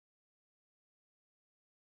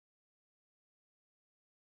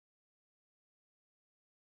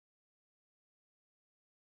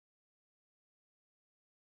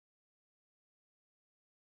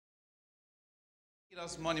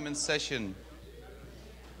Gelauff monument session.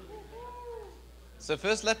 So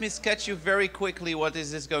first let me sketch you very quickly what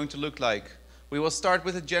is this going to look like. We will start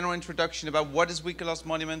with a general introduction about what is Gelauff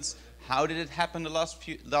monuments, how did it happen the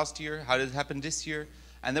last year, how did it happen this year,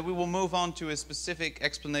 and then we will move on to a specific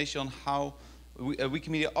explanation on how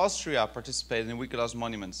Wikimedia Austria participated in Gelauff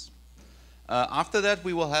monuments. After that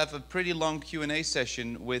we will have a pretty long Q&A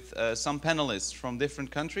session with some panelists from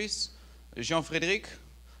different countries. Jean-Frédéric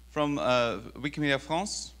from Wikimedia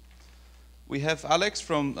France. We have Alex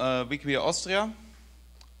from Wikimedia Austria,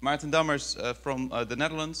 Maarten from the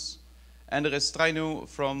Netherlands, and there is Strainu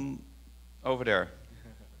from over there.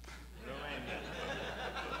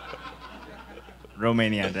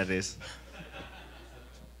 Romania, that is.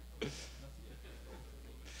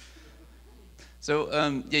 So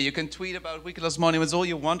yeah, you can tweet about Gelauff monuments all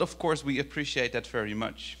you want. Of course, we appreciate that very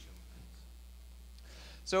much.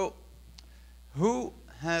 So, who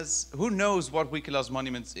knows what Gelauff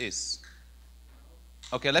monuments is?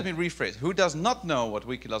 Okay, let me rephrase. Who does not know what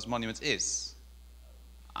Gelauff monuments is?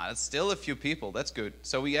 That's still a few people. That's good.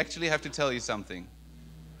 So we actually have to tell you something.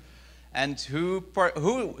 And who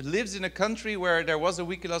lives in a country where there was a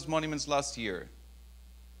Gelauff monuments last year?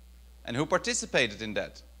 And who participated in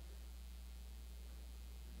that?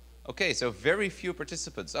 Okay, so very few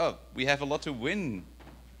participants. Oh, we have a lot to win.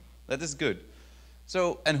 That is good.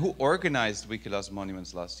 So, and who organized Gelauff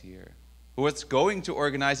monuments last year? Who is going to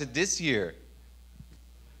organize it this year?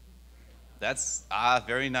 That's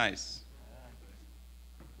very nice.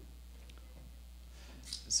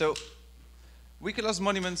 So, Gelauff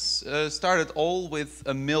monuments started all with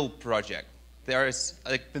a mill project. There is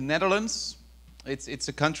like the Netherlands. It's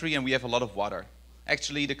a country, and we have a lot of water.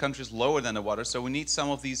 Actually, the country is lower than the water, so we need some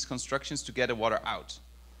of these constructions to get the water out.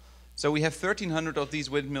 So we have 1,300 of these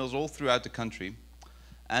windmills all throughout the country.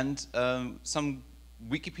 And some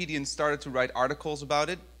Wikipedians started to write articles about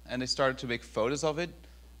it, and they started to make photos of it.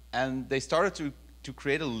 And they started to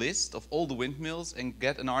create a list of all the windmills and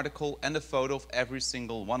get an article and a photo of every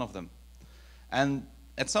single one of them. And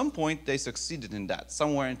at some point, they succeeded in that,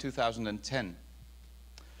 somewhere in 2010.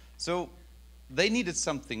 So they needed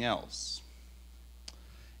something else.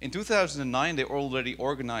 In 2009, they already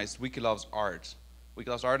organized Gelauff's Art.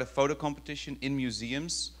 Gelauff's Art, a photo competition in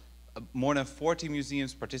museums, more than 40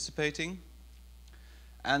 museums participating.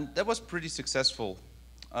 And that was pretty successful.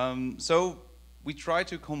 So we tried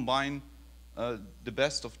to combine the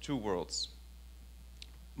best of two worlds.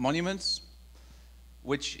 Monuments,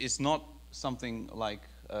 which is not something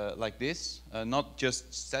like this, not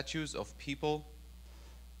just statues of people,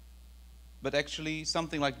 but actually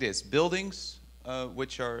something like this, buildings,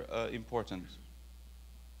 which are important.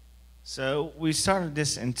 So we started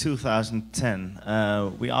this in 2010.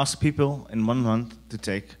 We asked people in 1 month to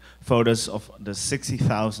take photos of the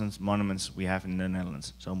 60,000 monuments we have in the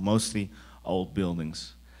Netherlands. So mostly old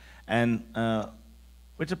buildings. And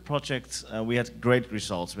with the project, we had great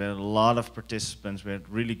results. We had a lot of participants. We had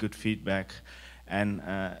really good feedback, and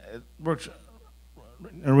it worked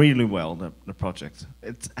really well. The project.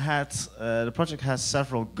 The project has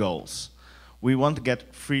several goals. We want to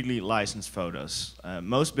get freely licensed photos.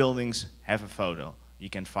 Most buildings have a photo. You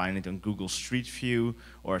can find it on Google Street View,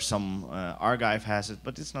 or some archive has it,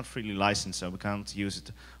 but it's not freely licensed, so we can't use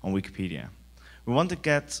it on Wikipedia. We want to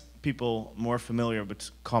get people more familiar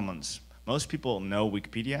with commons. Most people know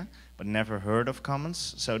Wikipedia, but never heard of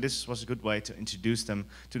commons, so this was a good way to introduce them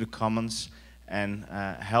to the commons and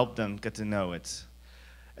help them get to know it.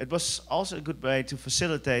 It was also a good way to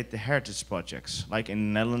facilitate the heritage projects. Like in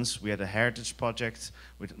the Netherlands, we had a heritage project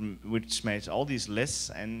which made all these lists,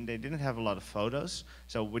 and they didn't have a lot of photos.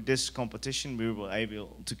 So with this competition, we were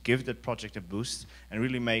able to give that project a boost and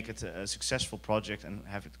really make it a successful project and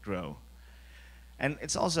have it grow. And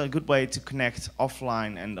it's also a good way to connect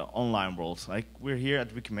offline and the online world. Like we're here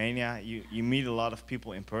at Wikimania, you meet a lot of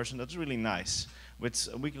people in person. That's really nice. With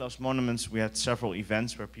Gelauff monuments, we had several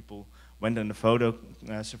events where people went on the photo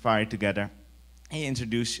safari together. You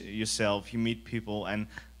introduce yourself, you meet people, and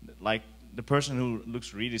like the person who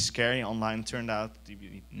looks really scary online turned out to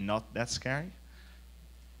be not that scary.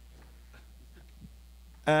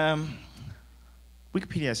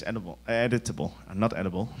 Wikipedia is editable, not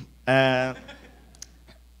edible. That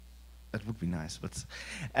would be nice, but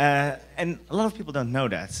and a lot of people don't know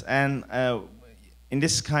that. And in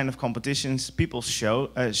this kind of competitions, people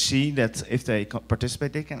see that if they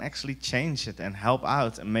participate, they can actually change it and help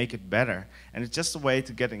out and make it better. And it's just a way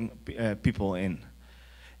to getting people in.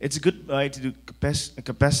 It's a good way to do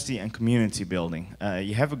capacity and community building.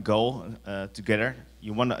 You have a goal together,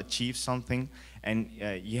 you want to achieve something, and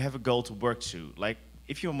you have a goal to work to. Like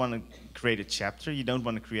if you want to create a chapter, you don't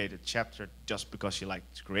want to create a chapter just because you like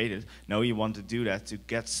to create it. No, you want to do that to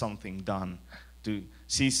get something done, to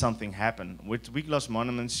see something happen. With Wiki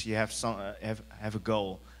Monuments, you have a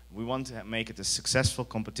goal. We want to make it a successful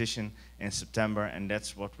competition in September, and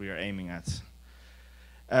that's what we are aiming at.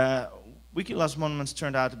 Wiki Monuments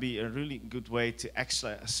turned out to be a really good way to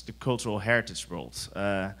access the cultural heritage world.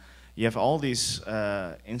 You have all these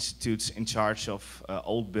institutes in charge of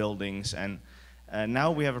old buildings, and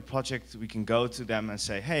now we have a project. We can go to them and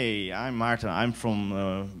say, hey, I'm Maarten, I'm from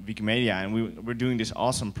Wikimedia, and we're doing this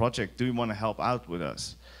awesome project. Do you want to help out with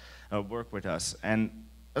us, work with us? And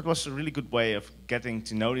that was a really good way of getting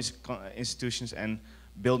to know these institutions and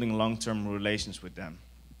building long-term relations with them.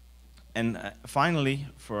 And finally,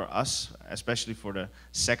 for us, especially for the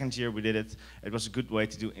second year we did it, it was a good way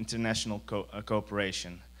to do international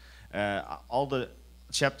cooperation. All the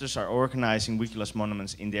chapters are organizing Wiki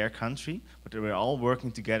Monuments in their country, but we're all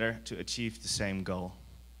working together to achieve the same goal.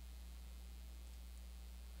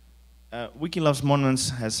 Wiki Monuments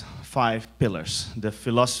has 5 pillars, the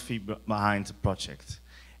philosophy behind the project.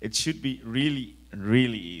 It should be really,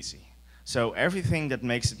 really easy. So everything that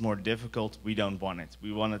makes it more difficult, we don't want it.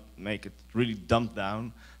 We want to make it really dumbed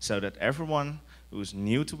down so that everyone who is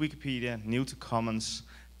new to Wikipedia, new to Commons,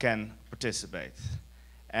 can participate.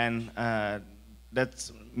 And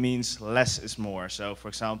that means less is more. So for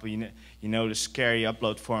example, you know the scary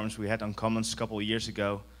upload forms we had on Commons a couple of years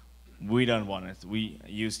ago? We don't want it. We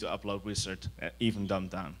use the upload wizard, even dumbed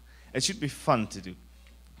down. It should be fun to do.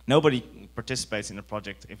 Nobody participates in a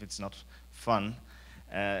project if it's not fun.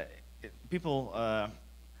 People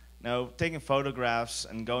know taking photographs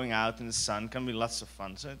and going out in the sun can be lots of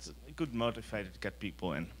fun, so it's a good motivator to get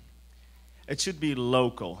people in. It should be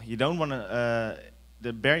local. You don't want to,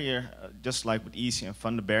 the barrier, just like with easy and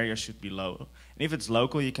fun, the barrier should be low. And if it's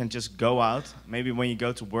local, you can just go out, maybe when you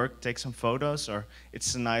go to work, take some photos, or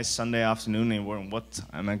it's a nice Sunday afternoon and you're wondering, what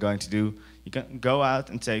am I going to do? You can go out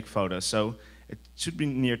and take photos, so it should be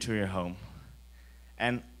near to your home.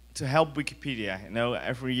 And to help Wikipedia, you know,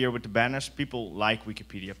 every year with the banners, people like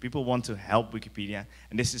Wikipedia. People want to help Wikipedia,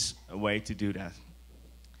 and this is a way to do that.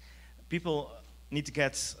 People need to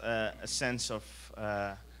get a sense of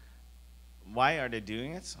why are they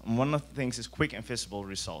doing it. And one of the things is quick and visible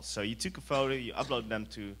results. So you took a photo, you upload them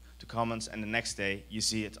to Commons, and the next day you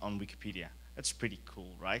see it on Wikipedia. That's pretty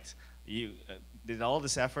cool, right? You did all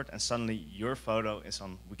this effort, and suddenly your photo is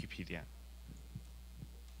on Wikipedia.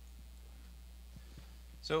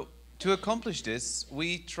 So to accomplish this,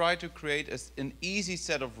 we try to create an easy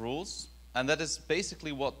set of rules, and that is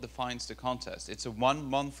basically what defines the contest. It's a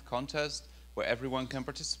 1-month contest where everyone can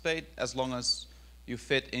participate as long as you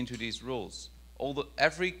fit into these rules.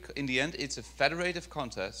 In the end, it's a federative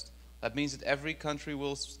contest. That means that every country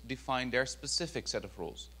will define their specific set of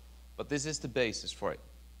rules. But this is the basis for it.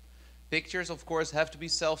 Pictures, of course, have to be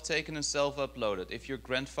self-taken and self-uploaded. If your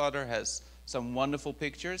grandfather has some wonderful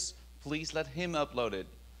pictures, please let him upload it.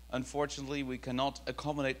 Unfortunately, we cannot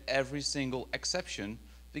accommodate every single exception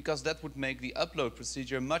because that would make the upload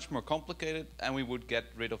procedure much more complicated and we would get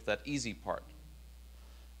rid of that easy part.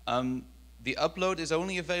 The upload is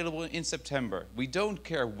only available in September. We don't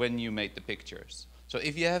care when you made the pictures. So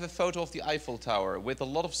if you have a photo of the Eiffel Tower with a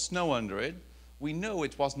lot of snow under it, we know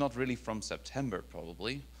it was not really from September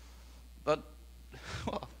probably, but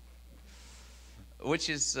well, which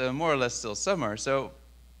is more or less still summer. So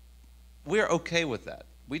we're okay with that.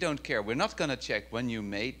 We don't care. We're not going to check when you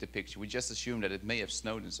made the picture. We just assume that it may have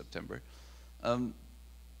snowed in September.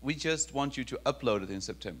 We just want you to upload it in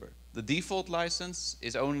September. The default license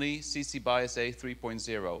is only CC BY SA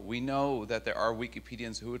 3.0. We know that there are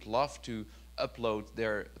Wikipedians who would love to upload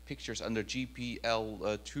their pictures under GPL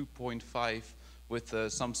 2.5 with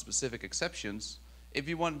some specific exceptions. If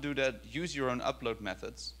you want to do that, use your own upload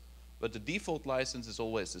methods. But the default license is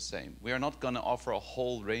always the same. We are not going to offer a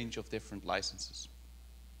whole range of different licenses.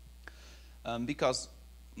 Because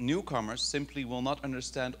newcomers simply will not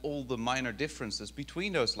understand all the minor differences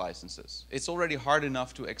between those licenses. It's already hard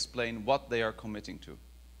enough to explain what they are committing to.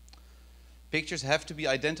 Pictures have to be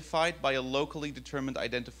identified by a locally determined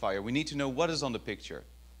identifier. We need to know what is on the picture.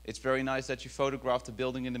 It's very nice that you photographed a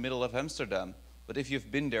building in the middle of Amsterdam, but if you've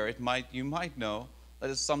been there, you might know that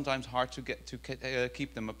it's sometimes hard to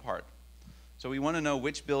keep them apart. So we want to know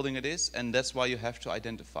which building it is, and that's why you have to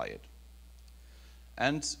identify it.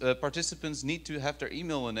 And participants need to have their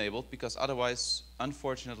email enabled, because otherwise,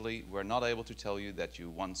 unfortunately, we're not able to tell you that you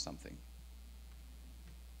won something.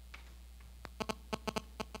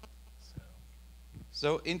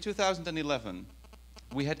 So in 2011,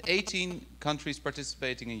 we had 18 countries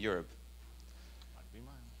participating in Europe. Might be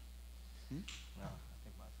mine. No, I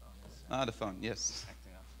Ah, the phone, yes.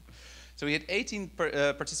 So we had 18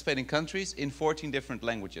 participating countries in 14 different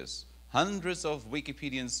languages. Hundreds of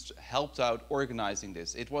Wikipedians helped out organizing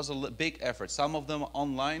this. It was a big effort. Some of them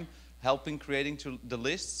online, helping creating the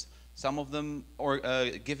lists. Some of them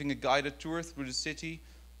giving a guided tour through the city.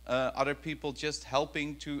 Other people just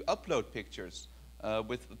helping to upload pictures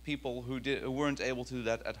with people who weren't able to do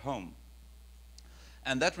that at home.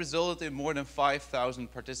 And that resulted in more than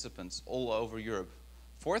 5,000 participants all over Europe.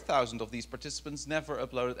 4,000 of these participants never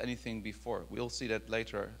uploaded anything before. We'll see that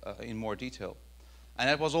later in more detail. And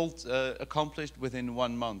that was all accomplished within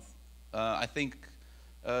 1 month. I think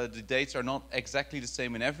the dates are not exactly the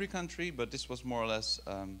same in every country, but this was more or less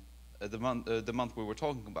the month we were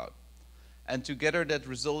talking about. And together that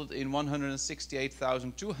resulted in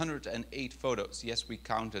 168,208 photos. Yes, we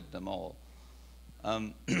counted them all.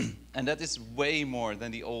 And that is way more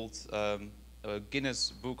than the old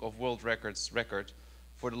Guinness Book of World Records record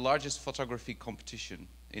for the largest photography competition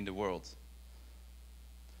in the world.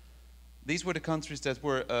 These were the countries that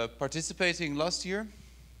were participating last year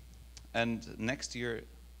and next year.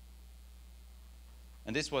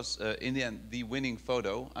 And this was, in the end, the winning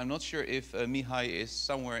photo. I'm not sure if Mihai is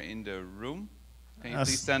somewhere in the room. Can you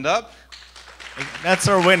please stand up? That's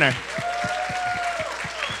our winner.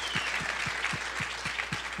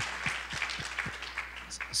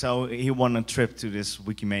 So he won a trip to this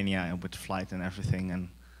Wikimania with flight and everything. And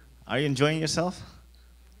are you enjoying yourself?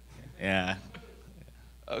 Yeah.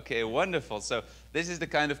 Okay, wonderful. So this is the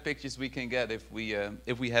kind of pictures we can get if we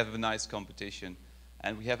have a nice competition,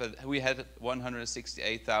 and we had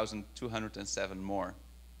 168,207 more.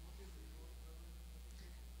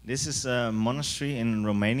 This is a monastery in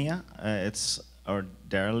Romania. It's our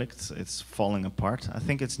derelict. It's falling apart. I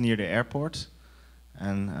think it's near the airport,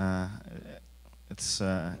 and it's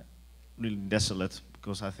really desolate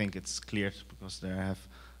because I think it's cleared because there have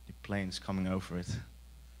the planes coming over it.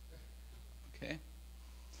 Okay.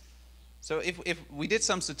 So if we did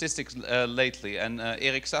some statistics lately, and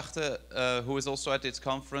Erik Zachte, who is also at this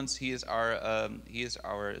conference, he is our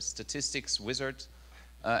statistics wizard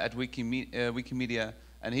at Wikimedia,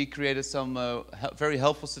 and he created some very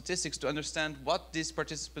helpful statistics to understand what these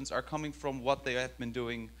participants are coming from, what they have been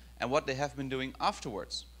doing, and what they have been doing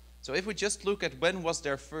afterwards. So if we just look at when was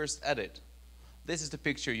their first edit, this is the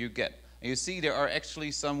picture you get. And you see there are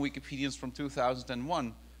actually some Wikipedians from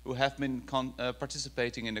 2001 who have been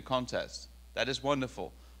participating in the contest. That is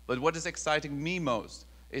wonderful. But what is exciting me most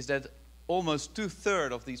is that almost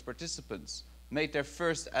 2/3 of these participants made their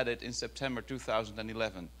first edit in September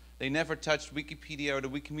 2011. They never touched Wikipedia or the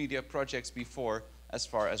Wikimedia projects before, as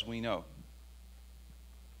far as we know.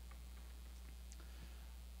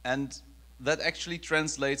 And that actually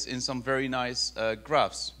translates in some very nice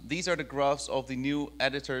graphs. These are the graphs of the new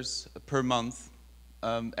editors per month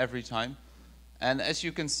every time. And as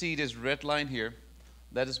you can see, this red line here,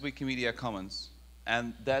 that is Wikimedia Commons.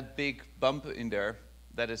 And that big bump in there,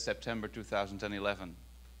 that is September 2011.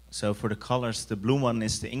 So for the colors, the blue one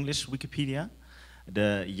is the English Wikipedia.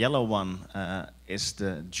 The yellow one is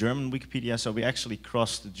the German Wikipedia. So we actually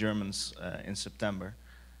crossed the Germans in September.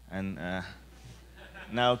 And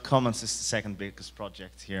now Commons is the second biggest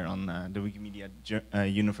project here on the Wikimedia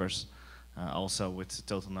universe, also with the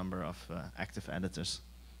total number of active editors.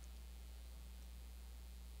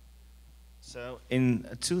 So in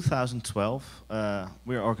 2012,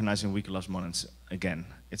 we're organizing Wiki Monuments again.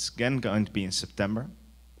 It's again going to be in September,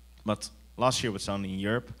 but last year was only in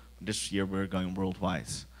Europe. This year we're going worldwide.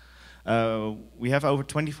 We have over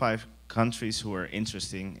 25 countries who are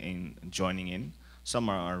interested in joining in. Some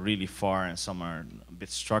are really far and some are a bit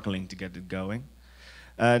struggling to get it going.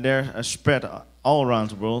 They're spread all around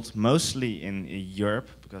the world, mostly in Europe,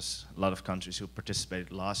 because a lot of countries who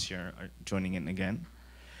participated last year are joining in again.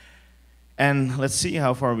 And let's see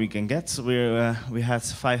how far we can get. We had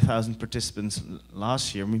 5,000 participants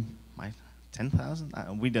last year. We might 10,000.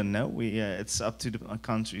 We don't know. It's up to the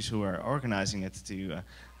countries who are organizing it to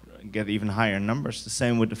get even higher numbers. The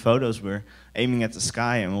same with the photos. We're aiming at the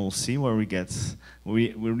sky, and we'll see where we get.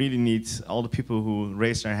 We really need all the people who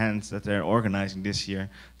raised their hands that they're organizing this year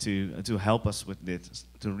to help us with this,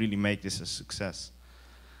 to really make this a success.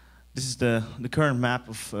 This is the current map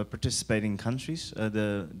of participating countries.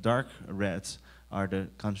 The dark reds are the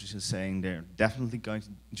countries who are saying they're definitely going to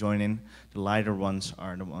join in. The lighter ones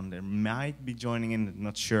are the ones that might be joining in,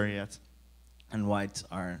 not sure yet. And white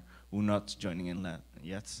are who not joining in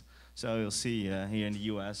yet. So you'll see here in the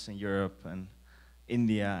US and Europe and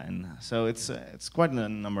India, and so it's quite a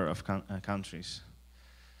number of countries.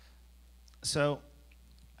 So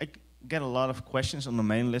I get a lot of questions on the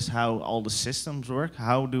main list, how all the systems work,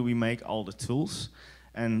 how do we make all the tools,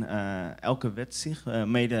 And Elke Wetzig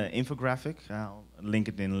made an infographic, I'll link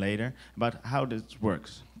it in later, about how this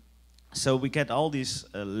works. So we get all these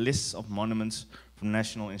lists of monuments from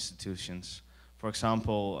national institutions. For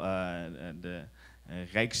example, the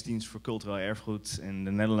Rijksdienst voor Cultureel Erfgoed in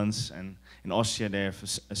the Netherlands, and in Austria they have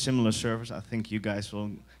a similar service. I think you guys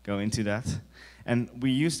will go into that. And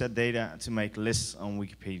we use that data to make lists on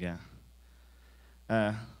Wikipedia.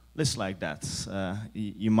 Lists like that.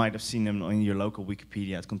 You might have seen them on your local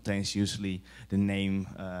Wikipedia. It contains usually the name,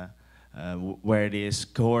 where it is,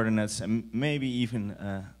 coordinates, and maybe even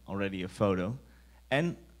already a photo.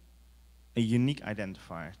 And a unique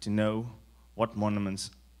identifier to know what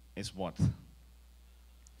monuments is what.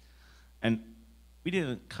 And we did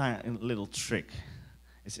a kind of little trick.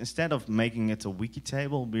 It's instead of making it a wiki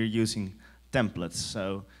table, we're using templates.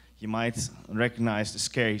 So you might recognize the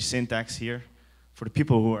scary syntax here. For the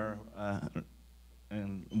people who are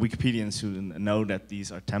Wikipedians who know that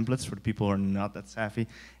these are templates, for the people who are not that savvy,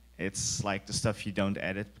 it's like the stuff you don't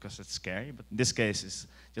edit because it's scary. But in this case, it's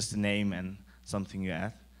just a name and something you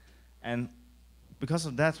add. And because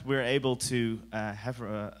of that, we're able to have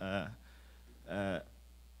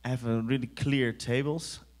a really clear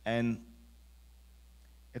tables, and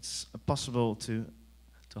it's possible to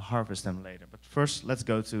harvest them later. But first, let's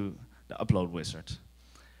go to the upload wizard.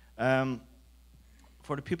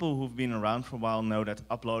 For the people who've been around for a while know that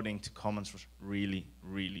uploading to Commons was really,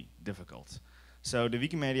 really difficult. So the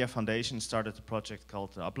Wikimedia Foundation started a project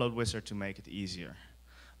called the Upload Wizard to make it easier.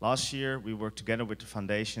 Last year, we worked together with the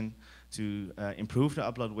foundation to improve the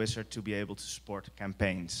Upload Wizard to be able to support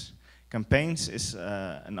campaigns. Campaigns is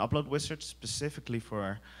an upload wizard specifically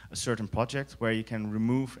for a certain project where you can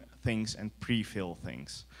remove things and pre-fill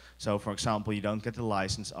things. So for example, you don't get the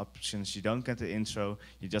license options, you don't get the intro,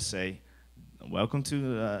 you just say, welcome to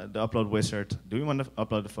the upload wizard, do you want to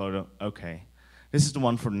upload a photo? Okay. This is the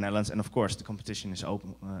one for the Netherlands, and of course the competition is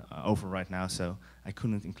over right now, so I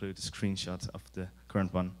couldn't include a screenshot of the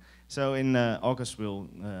current one. So in August we'll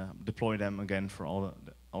deploy them again for all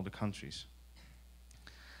the countries.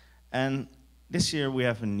 And this year we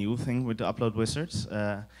have a new thing with the upload wizards.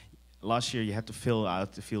 Last year you had to fill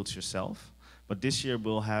out the fields yourself, but this year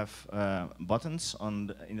we'll have buttons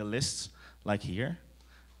in the lists, like here.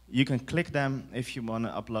 You can click them if you want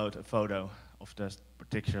to upload a photo of the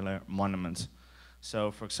particular monument.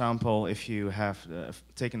 So for example, if you have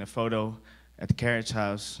taken a photo at the carriage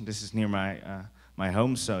house, this is near my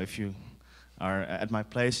home, so if you are at my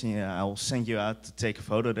place, I'll send you out to take a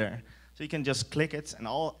photo there. So you can just click it and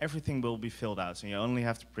everything will be filled out. So you only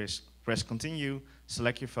have to press continue,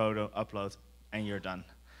 select your photo, upload, and you're done.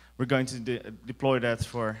 We're going to deploy that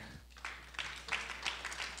for...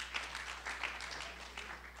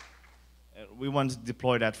 we want to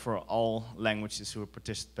deploy that for all languages who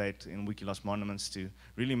participate in Wikilost Monuments to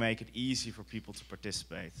really make it easy for people to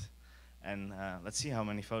participate. And let's see how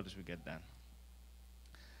many photos we get then.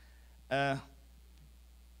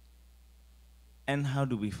 And how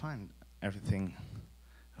do we find everything?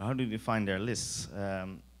 How do we find their lists?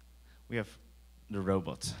 We have the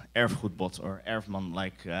robot, Erfgoedbot, or Erfman,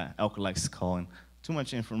 like Elke likes to call him. Too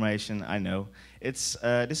much information, I know. This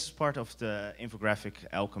is part of the infographic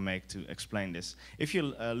Elke made to explain this. If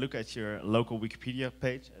you look at your local Wikipedia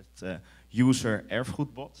page, at user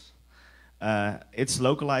Erfgoedbot, it's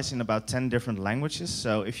localized in about 10 different languages.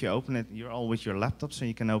 So if you open it, you're all with your laptop, so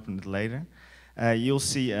you can open it later. You'll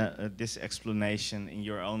see this explanation in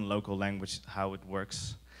your own local language, how it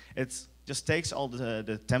works. It just takes all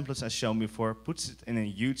the templates as shown before, puts it in a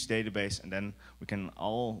huge database, and then we can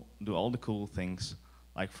all do all the cool things,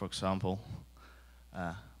 like for example,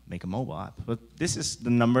 make a mobile app. But this is the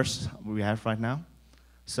numbers we have right now.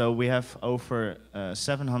 So we have over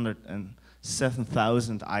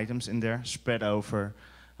 707,000 items in there, spread over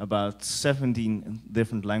about 17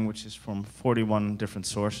 different languages from 41 different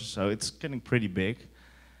sources, so it's getting pretty big.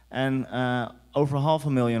 And over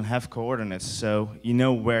 500,000 have coordinates, so you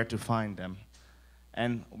know where to find them.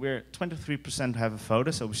 And we're 23% have a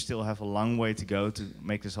photo, so we still have a long way to go to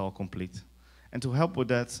make this all complete. And to help with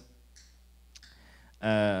that,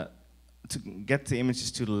 to get the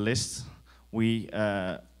images to the list, we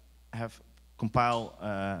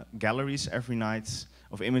compile galleries every night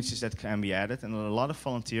of images that can be added, and a lot of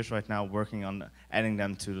volunteers right now working on adding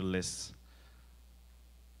them to the list.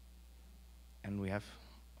 And we have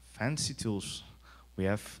fancy tools. We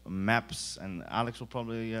have maps, and Alex will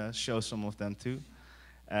probably show some of them too.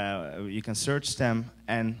 You can search them,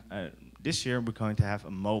 and this year we're going to have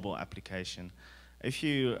a mobile application. If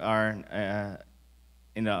you are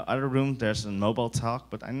in the other room, there's a mobile talk,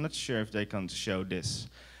 but I'm not sure if they're going to show this.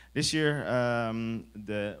 This year,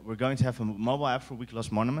 we're going to have a mobile app for Wiki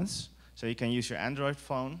Lost Monuments. So you can use your Android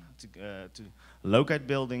phone to locate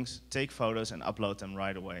buildings, take photos, and upload them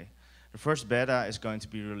right away. The first beta is going to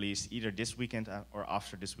be released either this weekend or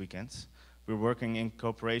after this weekend. We're working in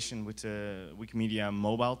cooperation with the Wikimedia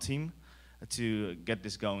mobile team to get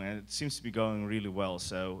this going, and it seems to be going really well.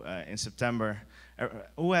 So in September,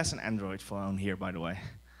 who has an Android phone here, by the way?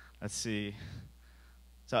 Let's see.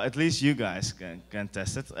 So at least you guys can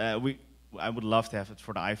test it. I would love to have it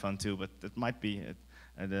for the iPhone too, but it might be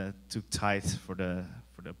too tight for the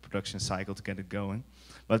production cycle to get it going.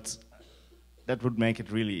 But that would make it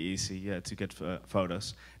really easy to get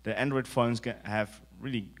photos. The Android phones have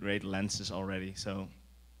really great lenses already, so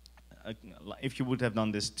if you would have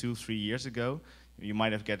done this 2-3 years ago, you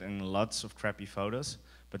might have gotten lots of crappy photos.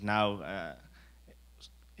 But now,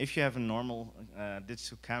 if you have a normal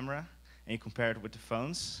digital camera and you compare it with the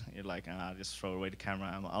phones, you're like, I'll just throw away the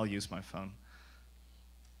camera and I'll use my phone.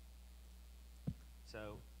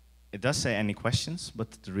 So it does say any questions,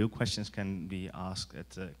 but the real questions can be asked at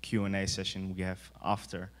the Q&A session we have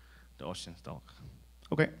after the Austrian talk.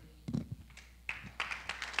 Okay.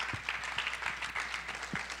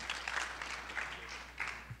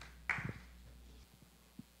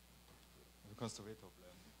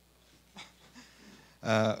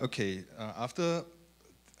 Okay, after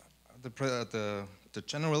the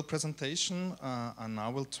general presentation, I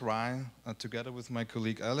now will try, together with my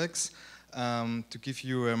colleague Alex, to give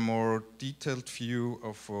you a more detailed view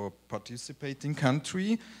of a participating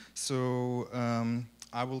country. So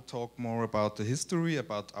I will talk more about the history,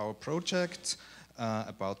 about our project,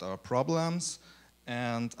 about our problems,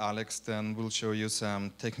 and Alex then will show you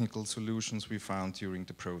some technical solutions we found during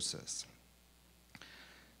the process.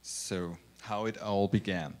 So, how it all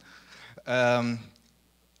began.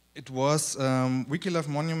 It was, Wiki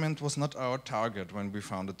Monument was not our target when we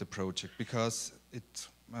founded the project, because it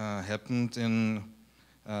happened in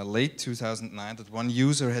late 2009 that one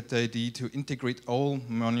user had the idea to integrate all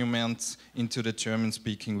monuments into the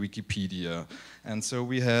German-speaking Wikipedia. And so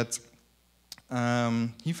we had,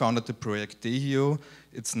 he founded the project Dehio.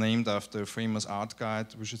 It's named after a famous art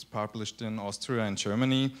guide which is published in Austria and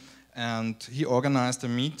Germany. And he organized a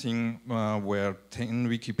meeting where 10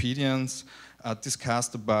 Wikipedians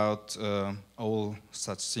discussed about all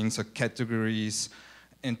such things, like categories,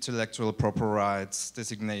 intellectual property rights,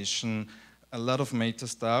 designation, a lot of meta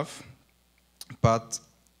stuff. But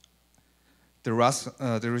the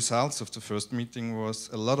results of the first meeting was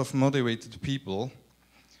a lot of motivated people,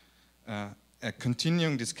 a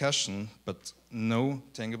continuing discussion, but no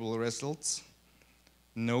tangible results,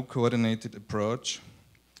 no coordinated approach,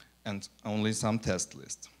 and only some test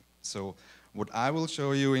list. So what I will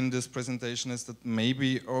show you in this presentation is that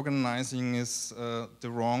maybe organizing is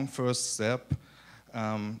the wrong first step,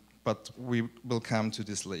 but we will come to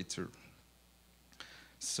this later.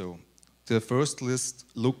 So the first list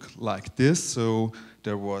looked like this. So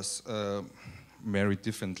there was very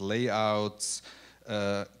different layouts,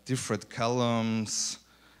 different columns,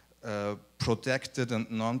 protected and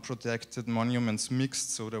non-protected monuments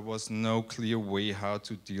mixed, so there was no clear way how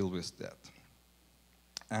to deal with that.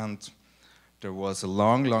 And there was a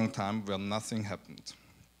long, long time where nothing happened.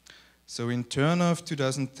 So in turn of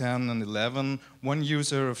 2010 and 11, one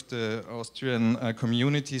user of the Austrian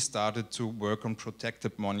community started to work on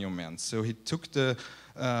protected monuments. So he took the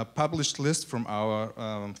published list from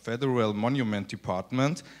our federal monument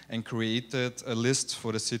department and created a list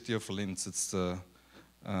for the city of Linz. It's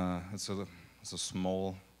a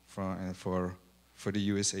small, for the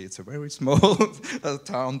USA, it's a very small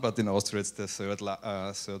town, but in Austria it's the third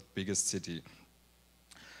biggest city.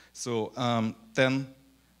 So then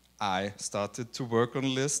I started to work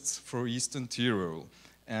on lists for Eastern Tyrol.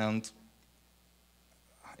 And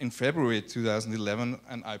in February 2011,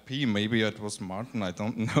 an IP, maybe it was Maarten, I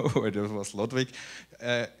don't know, or it was Lodewijk,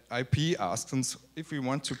 IP asked us if we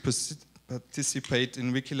want to participate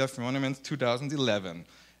in Wiki Monument 2011.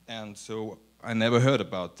 And so I never heard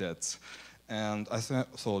about that. And I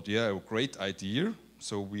thought, yeah, great idea.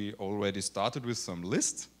 So we already started with some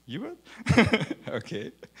lists. You would?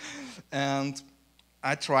 Okay. And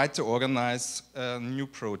I tried to organize a new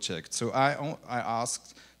project. So I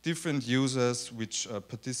asked different users which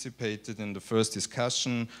participated in the first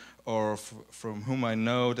discussion, or from whom I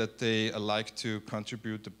know that they like to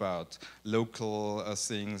contribute about local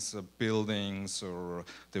things, buildings, or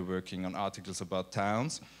they're working on articles about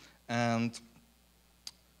towns. And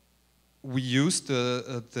we used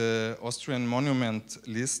the Austrian monument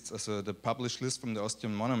list, so the published list from the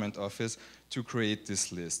Austrian Monument Office, to create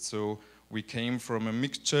this list. So we came from a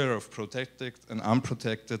mixture of protected and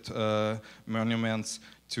unprotected monuments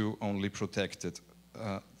to only protected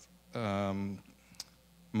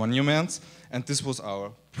monuments, and this was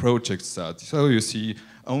our project study. So you see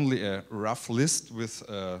only a rough list with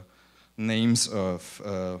names of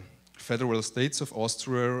federal states of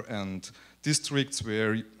Austria and districts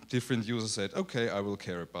where different users said, okay, I will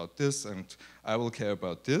care about this and I will care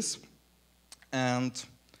about this. And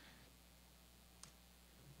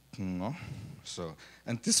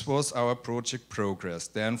this was our project progress,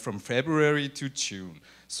 then from February to June.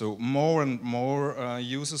 So more and more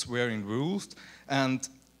users were involved, and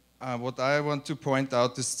what I want to point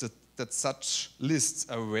out is that such lists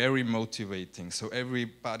are very motivating. So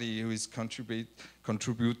everybody who is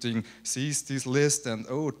contributing sees this list and,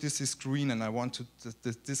 oh, this is green and I want to,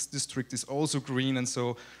 this district is also green, and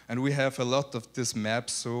so, and we have a lot of these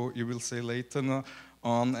maps, so you will see later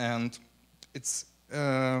on, and it's,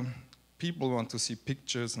 people want to see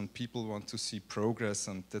pictures and people want to see progress,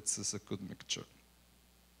 and this is a good mixture.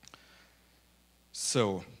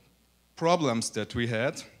 So, problems that we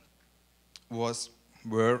had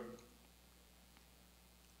were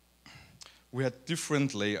we had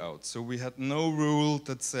different layouts. So we had no rule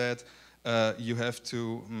that said you have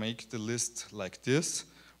to make the list like this.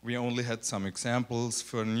 We only had some examples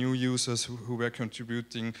for new users who were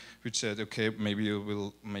contributing, which said, okay, maybe you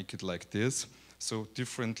will make it like this. So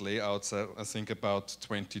different layouts, I think about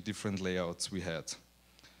 20 different layouts we had.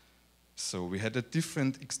 So we had a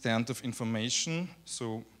different extent of information.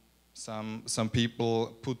 So some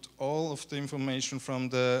people put all of the information from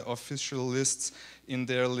the official lists in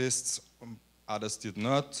their lists, others did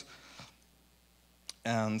not.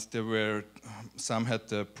 And there were, some had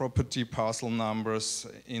the property parcel numbers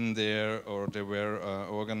in there, or they were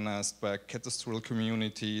organized by cadastral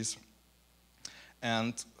communities.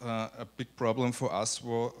 And a big problem for us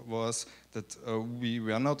was that we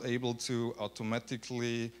were not able to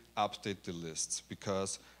automatically update the lists,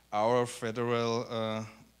 because our federal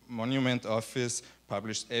monument office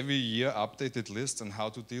published every year updated lists on how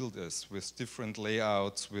to deal this with different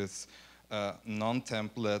layouts, with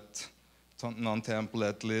non-template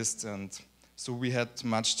lists, and so we had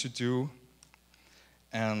much to do,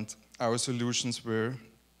 and our solutions were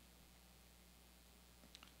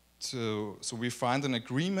so we find an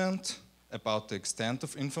agreement about the extent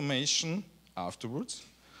of information afterwards,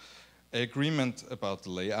 an agreement about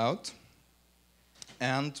the layout,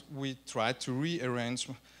 and we try to rearrange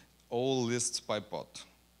all lists by bot.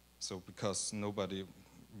 So because nobody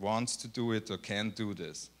wants to do it or can do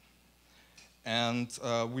this. And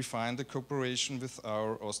we find a cooperation with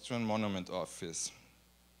our Austrian Monument Office.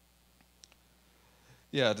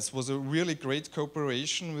 Yeah, this was a really great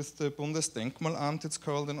cooperation with the Bundesdenkmalamt, it's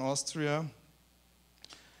called in Austria.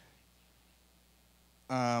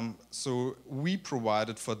 So we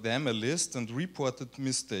provided for them a list and reported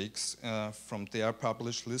mistakes from their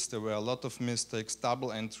published list. There were a lot of mistakes,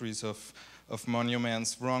 double entries of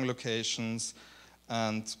monuments, wrong locations,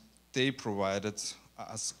 and they provided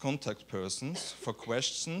us contact persons for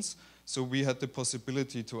questions. So we had the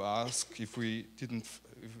possibility to ask if we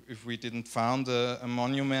didn't found a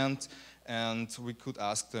monument, and we could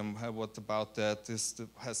ask them, hey, what about that?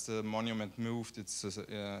 Has the monument moved?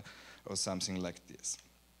 Or something like this.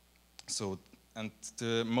 So, and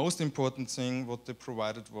the most important thing what they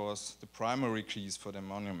provided was the primary keys for the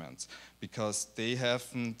monuments, because they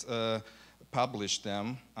haven't published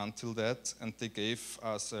them until that, and they gave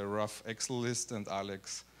us a rough Excel list, and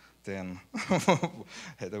Alex then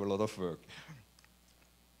had a lot of work.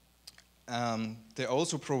 They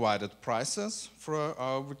also provided prizes for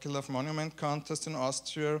our Wikilove Monument contest in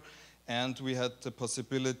Austria, and we had the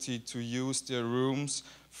possibility to use their rooms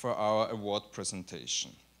for our award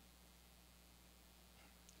presentation.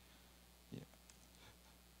 Yeah.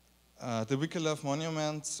 The Wikilove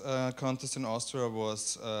Monument contest in Austria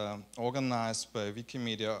was organized by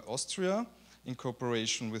Wikimedia Austria in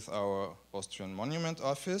cooperation with our Austrian Monument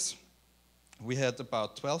Office. We had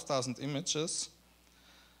about 12,000 images.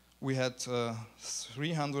 We had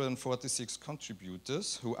 346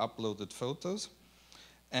 contributors who uploaded photos,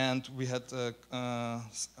 and we had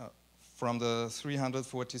from the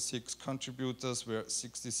 346 contributors were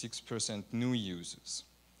 66% new users.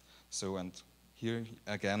 So, and here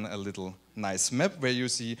again a little nice map where you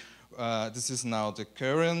see this is now the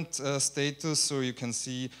current status. So you can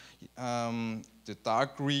see the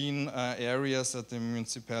dark green areas at the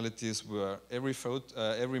municipalities where every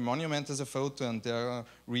monument has a photo, and there are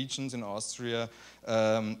regions in Austria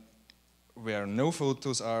where no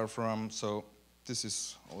photos are from. So this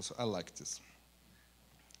is also, I like this.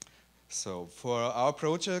 So for our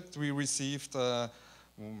project, we received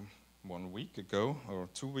 1 week ago or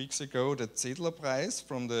 2 weeks ago the Zedler Prize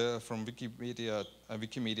from Wikimedia,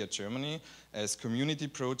 Wikimedia Germany as community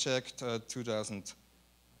project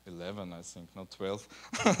 2011, I think, not 12,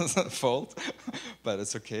 fault, but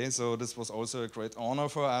it's okay. So this was also a great honor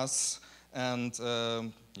for us, and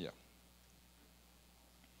yeah.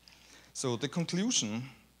 So the conclusion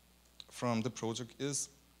from the project is,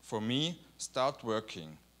 for me, start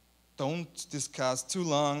working. Don't discuss too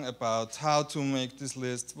long about how to make this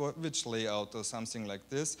list, which layout or something like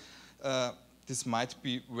this. This might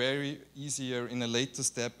be very easier in a later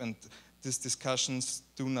step, and these discussions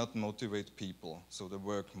do not motivate people, so the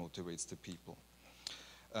work motivates the people.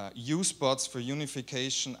 Use bots for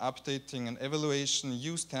unification, updating, and evaluation.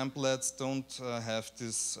 Use templates. Don't have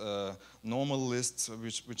these normal lists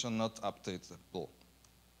which are not updatable.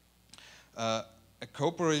 A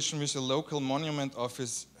cooperation with a local monument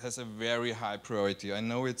office has a very high priority. I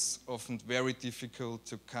know it's often very difficult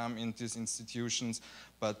to come in these institutions,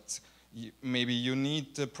 but maybe you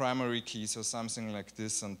need the primary keys or something like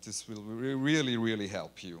this, and this will really, really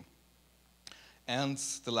help you. And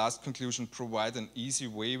the last conclusion, provide an easy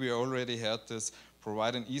way, we already had this,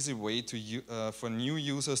 provide an easy way to, for new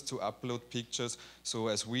users to upload pictures. So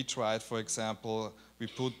as we tried, for example, we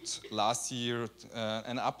put last year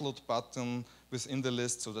an upload button within the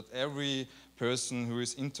list so that every person who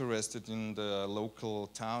is interested in the local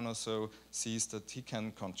town or so sees that he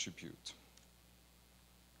can contribute.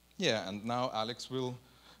 Yeah, and now Alex will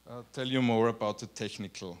tell you more about the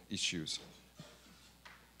technical issues.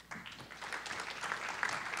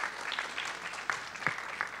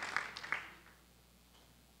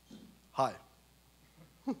 Hi.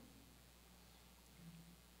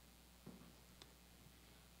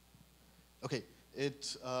 Okay,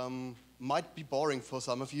 it might be boring for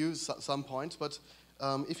some of you, some points, but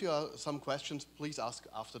if you have some questions, please ask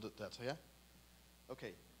after that, yeah?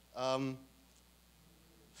 Okay.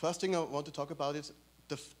 First thing I want to talk about is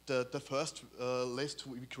the first list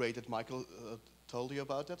we created. Michael told you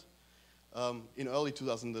about it in early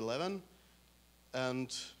 2011,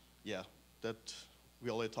 and yeah, that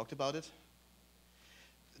we already talked about it.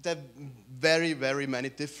 There are very, very many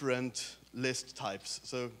different list types,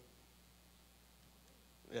 so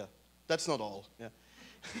yeah, that's not all. Yeah,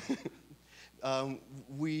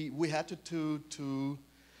 we had to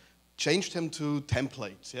change them to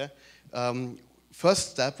templates. Yeah,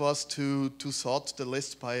 first step was to sort the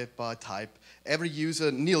list by type. Every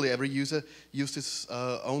user, nearly every user, used his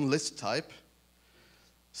own list type.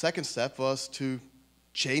 Second step was to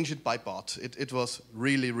change it by bot. It was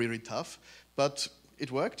really, really tough, but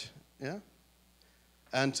it worked, yeah.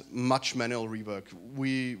 And much manual rework.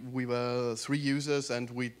 We were 3 users, and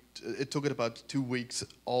it took it about 2 weeks,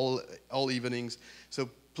 all evenings. So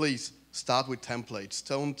please start with templates.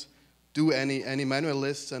 Don't do any manual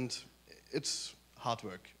lists, and it's hard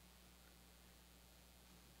work.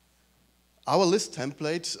 Our list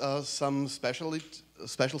templates are some special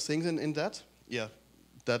things in that. Yeah,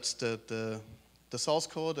 that's the source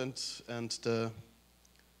code and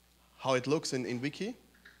how it looks in Wiki.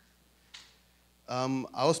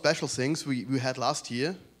 Our special things we had last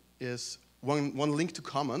year is one link to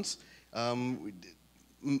comments.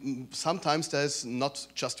 Sometimes there's not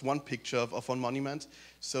just one picture of one monument,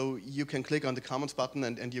 so you can click on the comments button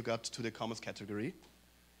and you got to the comments category.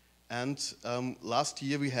 And last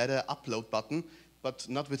year we had an upload button, but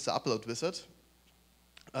not with the upload wizard.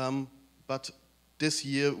 But this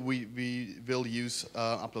year we will use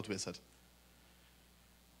upload wizard.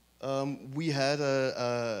 We had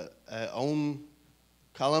a own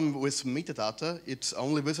column with metadata. It's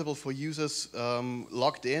only visible for users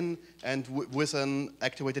logged in and with an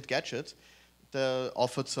activated gadget. They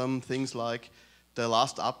offered some things like the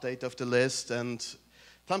last update of the list and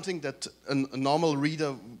something that a normal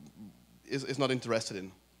reader is not interested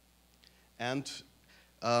in. And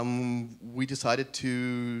we decided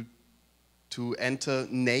to enter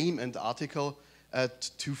name and article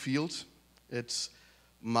at 2 fields. It's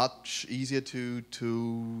much easier to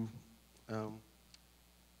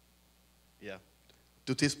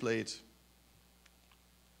display it.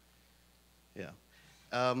 Yeah.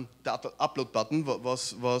 The upload button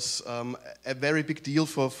was a very big deal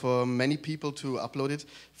for many people to upload it.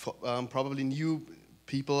 Probably new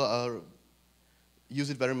people use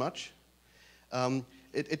it very much.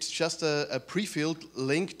 It's just a pre-filled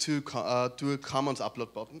link to a Commons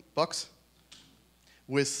upload button box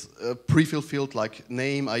with a pre-filled field like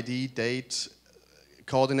name, ID, date,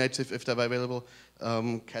 coordinates if they're available,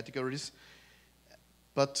 categories.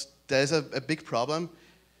 But there's a big problem.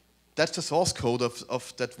 That's the source code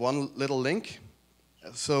of that one little link.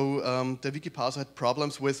 So the Wiki parser had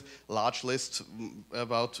problems with large lists.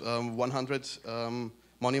 About 100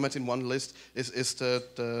 monuments in one list is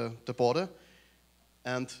the border,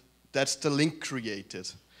 and that's the link created.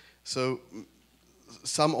 So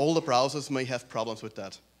some older browsers may have problems with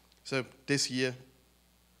that. So this year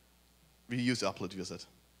we use Upload Wizard.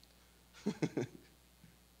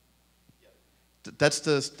 That's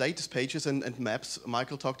the status pages and maps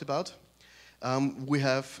Michael talked about. We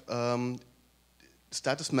have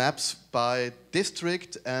status maps by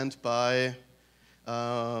district and by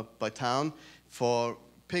town for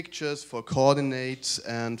pictures, for coordinates,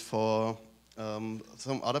 and for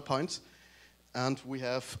some other points. And we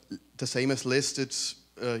have the same as list. It's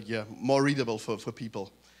more readable for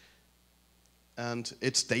people. And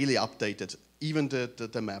it's daily updated, even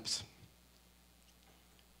the maps.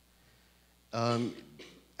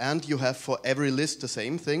 And you have for every list the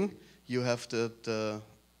same thing. You have the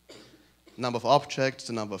number of objects,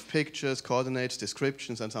 the number of pictures, coordinates,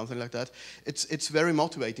 descriptions, and something like that. It's very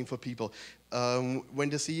motivating for people. When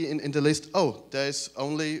they see in the list, oh, there's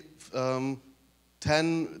only 10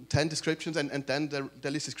 descriptions, and then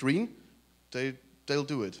the list is green, they'll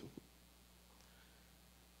do it.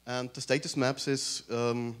 And the status maps is,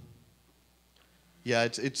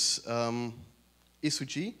 it's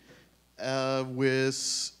ISUG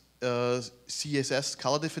with CSS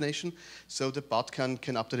color definition, so the bot can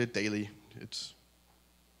update it daily. It's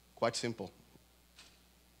quite simple.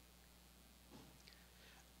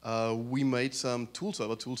 We made some tool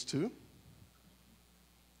server tools too.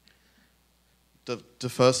 The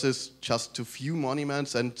first is just to view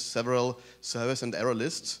monuments and several service and error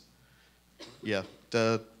lists. Yeah,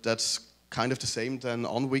 that's kind of the same than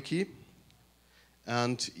on Wiki.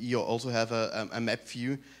 And you also have a map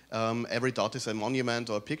view. Every dot is a monument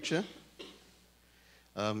or a picture.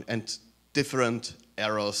 And different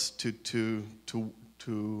errors to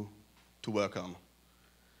work on.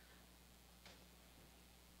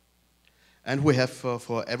 And we have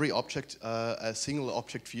for every object a single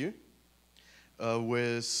object view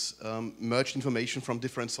with merged information from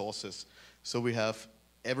different sources. So we have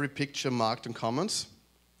every picture marked in comments,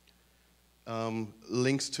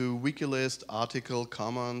 links to Wikilist, article,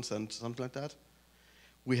 comments, and something like that.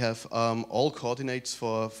 We have all coordinates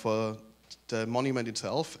for the monument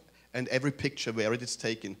itself and every picture where it is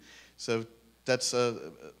taken. So that's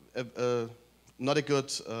not a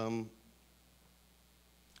good...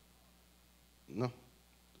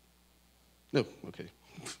 No, okay.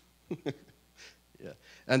 Yeah,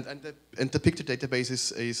 and the picture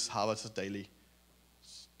database is Harvard's daily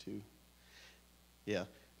too. Yeah,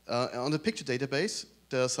 on the picture database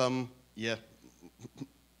there are some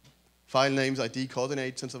file names, ID,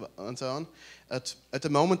 coordinates, and so on. At the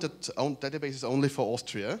moment, that database is only for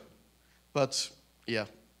Austria, but yeah,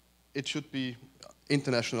 it should be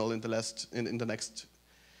international in the next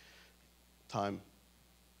time.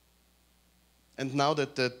 And now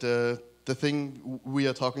that the thing we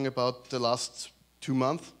are talking about the last 2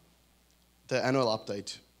 months, the annual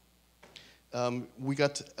update. We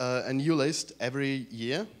got a new list every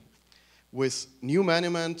year with new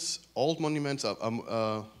monuments. Old monuments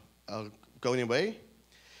are going away.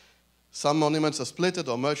 Some monuments are splitted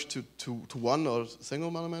or merged to one or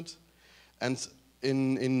single monument. And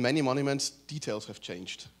in many monuments, details have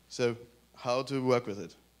changed. So how to work with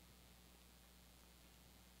it?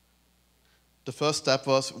 The first step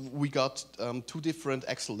was we got 2 different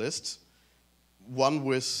Excel lists. One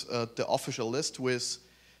with the official list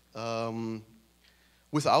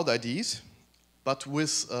without IDs, but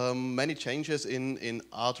with many changes in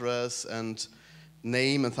address and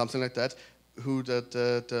name and something like that, who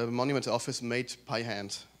the Monuments Office made by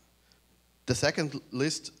hand. The second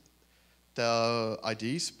list, there are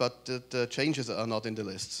IDs, but the changes are not in the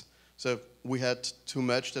lists. So we had to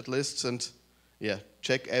merge that lists and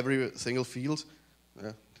check every single field,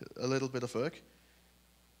 a little bit of work.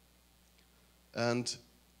 And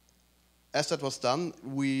as that was done,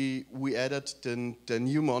 we added the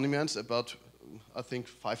new monuments, about, I think,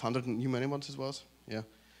 500 new monuments it was,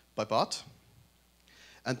 by bot.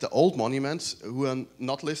 And the old monuments, who are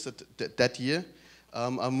not listed that year,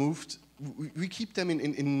 are moved. We keep them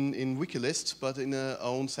in Wikilist, but in our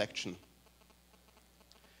own section.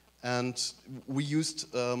 And we used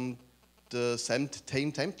the same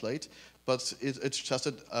template, but it's just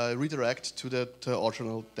a redirect to the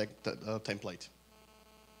original template.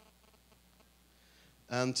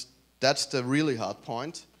 And that's the really hard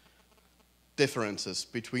point, differences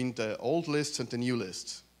between the old lists and the new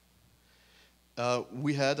lists.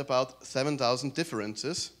 We had about 7,000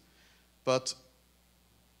 differences, but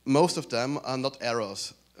most of them are not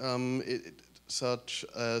errors, such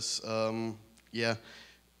as Yeah.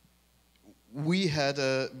 We have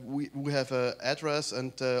an address,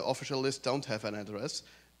 and the official list don't have an address.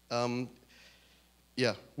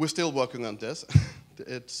 Yeah, we're still working on this.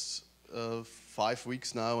 It's 5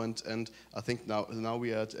 weeks now, and I think now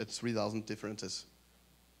we are at 3,000 differences.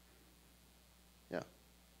 Yeah,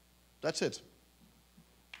 that's it.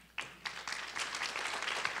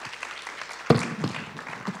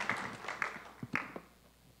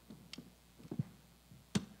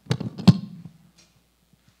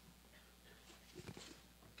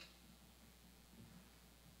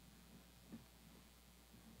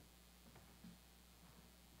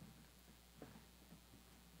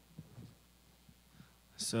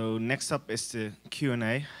 So next up is the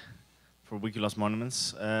Q&A for Wikilost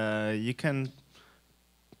Monuments. You can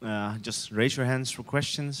just raise your hands for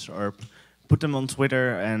questions or put them on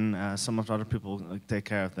Twitter, and some of the other people take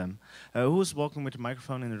care of them. Who's walking with the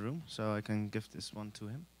microphone in the room, so I can give this one to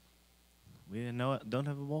him? We don't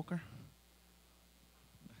have a walker?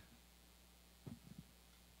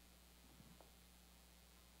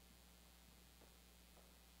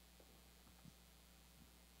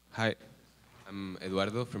 Hi, I'm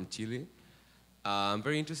Eduardo from Chile. I'm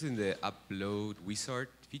very interested in the upload wizard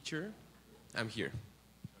feature. I'm here.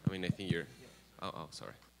 I mean, I think you're... Oh,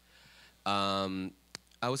 sorry.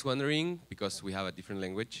 I was wondering, because we have a different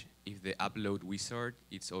language, if the upload wizard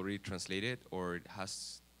is already translated, or it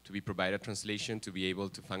has to be provided a translation to be able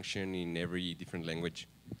to function in every different language.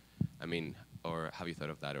 I mean, or have you thought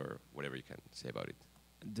of that, or whatever you can say about it?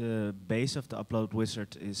 The base of the upload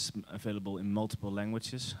wizard is available in multiple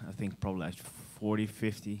languages. I think probably like 40,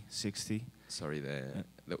 50, 60. Sorry,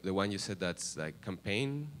 the one you said that's like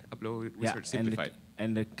campaign upload wizard, Yeah, simplified.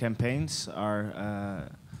 And the campaigns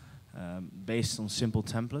are based on simple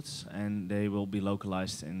templates, and they will be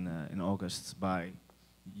localized in August by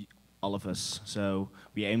all of us. So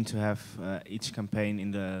we aim to have each campaign in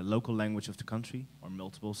the local language of the country, or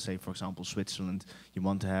multiple. Say, for example, Switzerland, you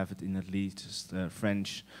want to have it in at least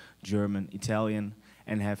French, German, Italian,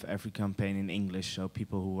 and have every campaign in English, so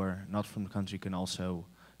people who are not from the country can also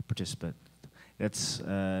participate. That's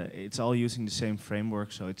it's all using the same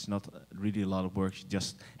framework, so it's not really a lot of work. You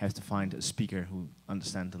just have to find a speaker who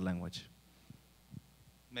understands the language.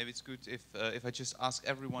 Maybe it's good if I just ask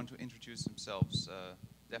everyone to introduce themselves.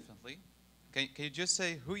 Definitely. Can you just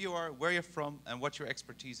say who you are, where you're from, and what your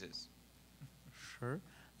expertise is? Sure.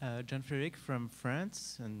 John Frederick from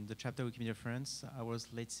France, and the chapter Wikimedia France. I was,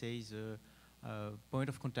 let's say, the point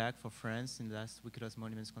of contact for France in the last Wikilost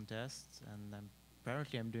Monuments contest, and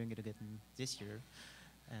apparently I'm doing it again this year,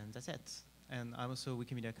 and that's it. And I'm also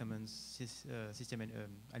Wikimedia Commons system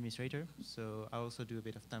administrator, so I also do a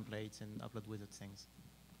bit of templates and upload wizard things.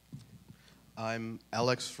 I'm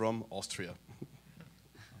Alex from Austria.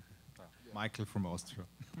 Michael from Austria.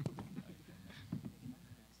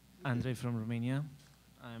 Andrei from Romania.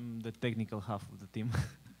 I'm the technical half of the team.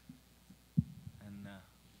 And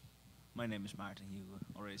my name is Maarten. You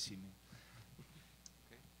already see me.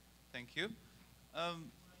 Okay, thank you.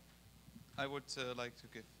 I would like to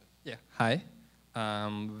give... Yeah, hi.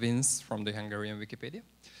 I'm Vince from the Hungarian Wikipedia.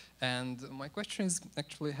 And my question is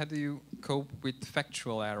actually, how do you cope with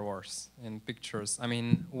factual errors in pictures? I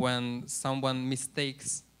mean, when someone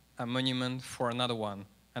mistakes a monument for another one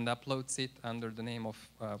and uploads it under the name of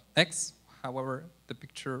X, however, the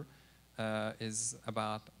picture is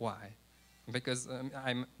about Y. Because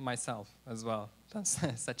I myself as well done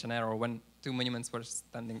such an error when two monuments were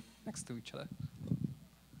standing next to each other.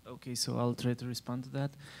 Okay, so I'll try to respond to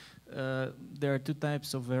that. There are two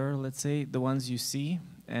types of error, let's say, the ones you see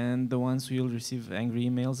and the ones you'll receive angry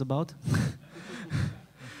emails about.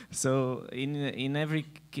 So in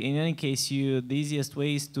any case, the easiest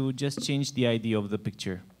way is to just change the ID of the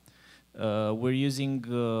picture. We're using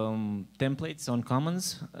templates on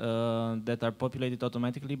Commons that are populated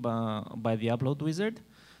automatically by the upload wizard.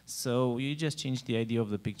 So you just change the ID of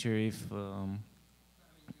the picture if...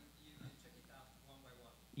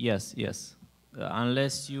 Yes, yes.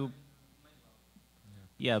 Unless you...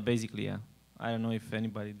 Yeah, basically, yeah. I don't know if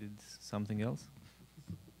anybody did something else.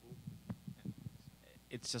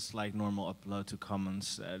 It's just like normal upload to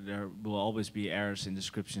Commons. There will always be errors in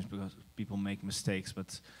descriptions because people make mistakes.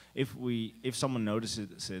 But if someone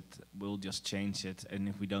notices it, we'll just change it. And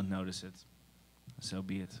if we don't notice it, so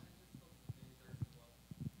be it.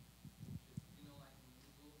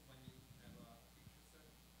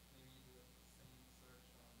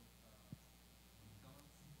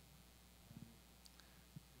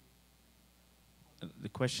 The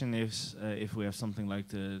question is if we have something like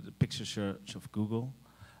the picture search of Google.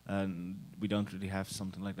 We don't really have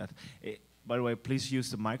something like that. By the way, please use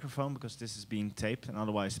the microphone because this is being taped, and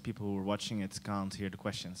otherwise people who are watching it can't hear the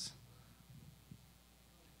questions.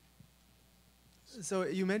 So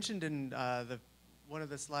you mentioned in one of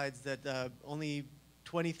the slides that only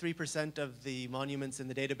 23% of the monuments in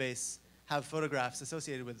the database have photographs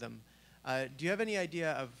associated with them. Do you have any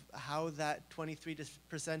idea of how that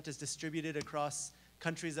 23% is distributed across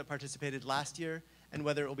countries that participated last year, and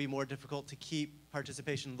whether it will be more difficult to keep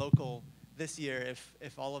participation local this year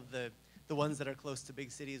if all of the ones that are close to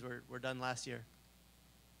big cities were done last year?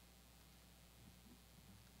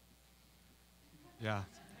 Yeah,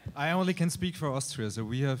 I only can speak for Austria. So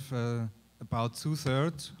we have about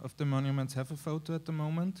 2/3 of the monuments have a photo at the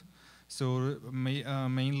moment. So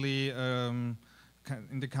mainly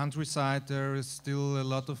in the countryside there is still a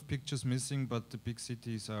lot of pictures missing, but the big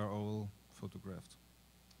cities are all photographed.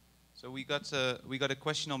 So we got a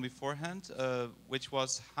question on beforehand, which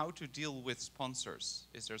was how to deal with sponsors.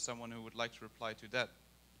 Is there someone who would like to reply to that?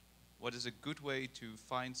 What is a good way to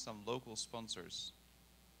find some local sponsors?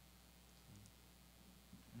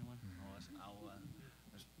 Anyone?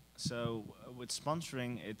 So with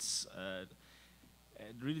sponsoring, it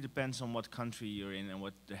really depends on what country you're in and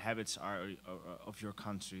what the habits are of your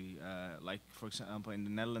country. Like for example, in the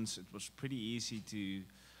Netherlands, it was pretty easy to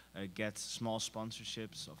get small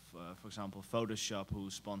sponsorships of, for example, Photoshop, who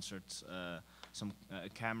sponsored some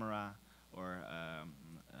camera, or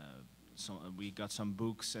we got some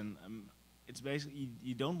books, and it's basically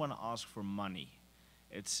you don't want to ask for money.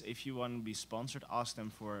 It's if you want to be sponsored, ask them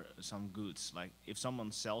for some goods. Like if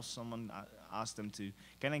someone sells someone, ask them to,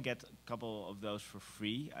 can I get a couple of those for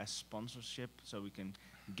free as sponsorship so we can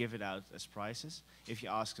give it out as prizes? If you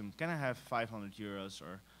ask them, can I have 500 euros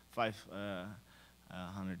or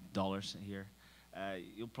 $100 here?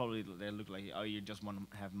 You'll probably, they look like, oh, you just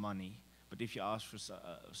want to have money. But if you ask for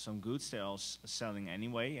some goods, they're all selling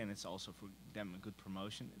anyway, and it's also for them a good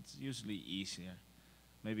promotion. It's usually easier.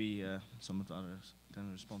 Maybe some of the others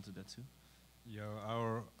can respond to that too. Yeah,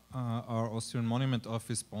 our Austrian Monument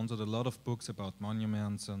Office sponsored a lot of books about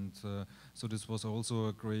monuments, and so this was also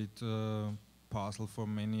a great parcel for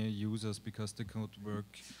many users because they could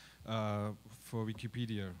work for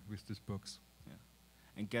Wikipedia with these books. Yeah,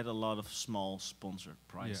 and get a lot of small sponsored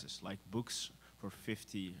prizes, like books for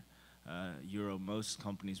 50 euro. Most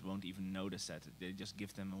companies won't even notice that; they just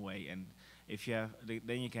give them away. And if you have,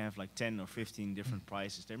 then you can have like 10 or 15 different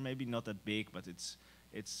prizes. They're maybe not that big, but it's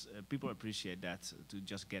people appreciate that to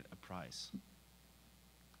just get a prize.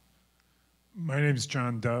 My name is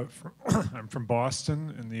John Dove. I'm from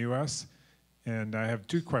Boston in the U.S., and I have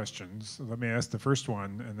two questions. Let me ask the first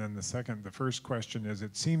one, and then the second. The first question is,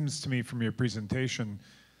 it seems to me from your presentation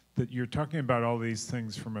that you're talking about all these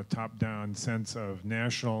things from a top-down sense of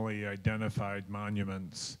nationally identified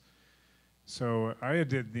monuments. So I had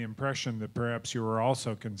the impression that perhaps you were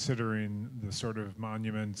also considering the sort of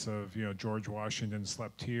monuments of, you know, George Washington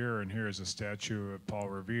slept here, and here's a statue of Paul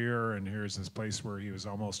Revere, and here's this place where he was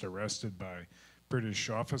almost arrested by British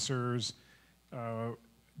officers. Do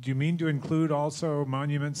you mean to include also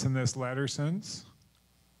monuments in this latter sense?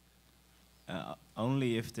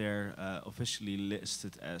 Only if they're officially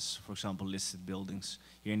listed as, for example, listed buildings.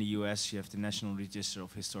 Here in the US, you have the National Register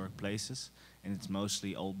of Historic Places, and it's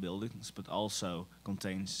mostly old buildings, but also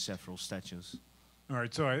contains several statues. All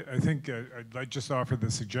right, so I think I'd like just offer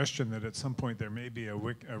the suggestion that at some point there may be a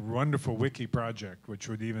wonderful wiki project, which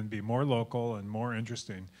would even be more local and more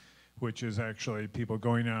interesting, which is actually people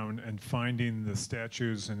going out and finding the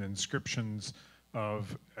statues and inscriptions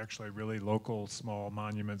of actually really local small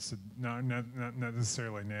monuments, that not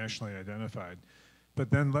necessarily nationally identified.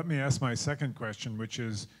 But then let me ask my second question, which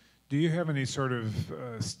is, do you have any sort of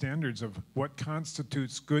standards of what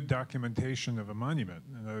constitutes good documentation of a monument?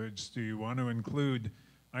 In other words, do you want to include,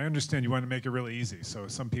 I understand you want to make it really easy, so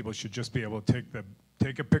some people should just be able to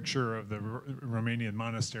take a picture of the Romanian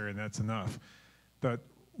monastery and that's enough. But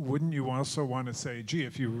wouldn't you also want to say, gee,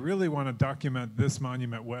 if you really want to document this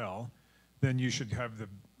monument well, then you should have the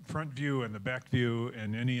front view and the back view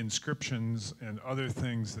and any inscriptions and other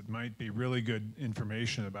things that might be really good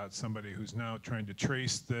information about somebody who's now trying to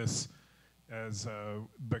trace this as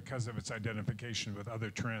because of its identification with other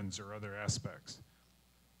trends or other aspects.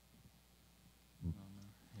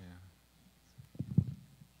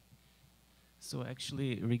 So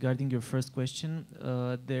actually, regarding your first question,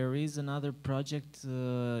 there is another project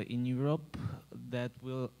in Europe that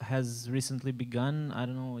has recently begun. I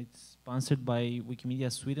don't know, it's sponsored by Wikimedia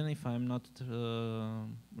Sweden, if I'm not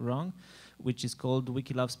wrong, which is called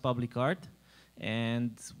Wiki Loves Public Art,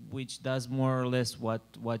 and which does more or less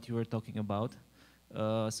what you were talking about.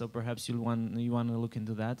 So perhaps you want to look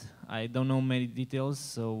into that. I don't know many details,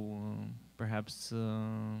 so perhaps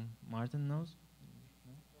Maarten knows?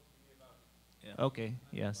 Yeah. Okay,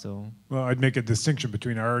 yeah, so... Well, I'd make a distinction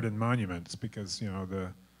between art and monuments because, you know, the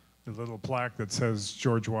little plaque that says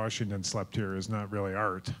George Washington slept here is not really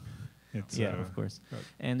art. It's, yeah, of course.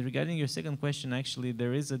 And regarding your second question, actually,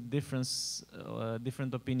 there is a difference,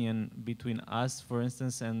 different opinion between us, for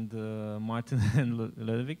instance, and Maarten and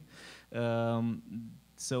Lodewijk.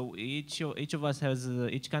 So each of us has,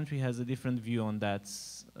 each country has a different view on that.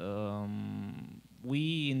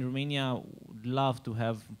 We in Romania love to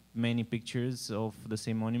have many pictures of the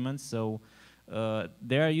same monuments. So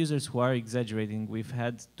there are users who are exaggerating. We've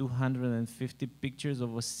had 250 pictures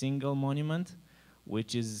of a single monument,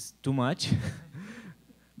 which is too much.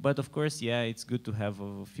 But of course, yeah, it's good to have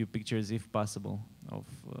a few pictures, if possible, of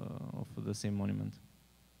the same monument.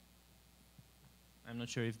 I'm not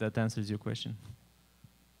sure if that answers your question.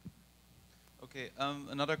 Okay,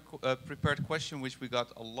 another prepared question which we got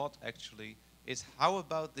a lot actually is how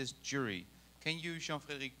about this jury? Can you,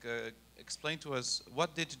 Jean-Frédéric, explain to us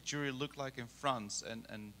what did the jury look like in France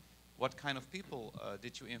and what kind of people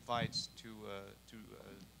did you invite to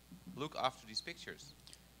look after these pictures?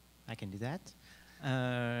 I can do that.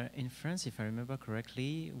 In France, if I remember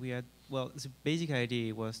correctly, we had, well, the basic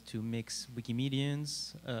idea was to mix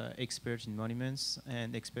Wikimedians, experts in monuments,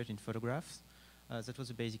 and experts in photographs. That was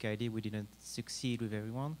the basic idea. We didn't succeed with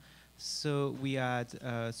everyone. So we had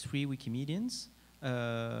 3 Wikimedians,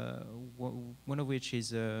 one of which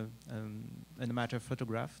is an amateur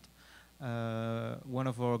photographer, one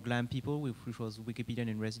of our GLAM people, which was Wikipedian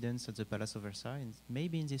in residence at the Palace of Versailles, and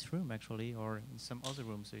maybe in this room actually, or in some other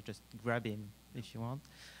room, so you just grab him if you want.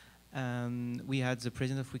 We had the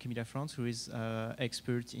president of Wikimedia France, who is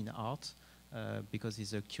expert in art, because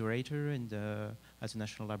he's a curator at the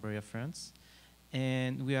National Library of France.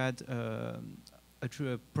 And we had a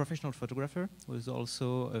professional photographer who is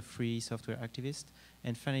also a free software activist.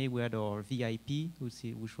 And finally, we had our VIP,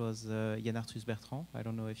 which was Yann Arthus Bertrand. I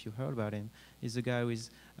don't know if you heard about him. He's the guy who is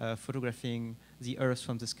photographing the Earth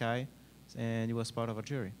from the sky, and he was part of our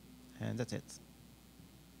jury. And that's it.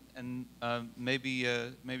 And maybe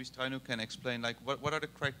Stranu can explain, like, what are the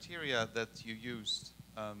criteria that you used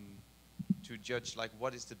to judge, like,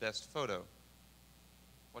 what is the best photo?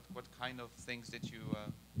 What kind of things did you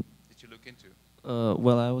look into?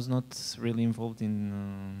 Well, I was not really involved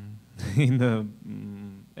in in the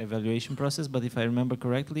evaluation process, but if I remember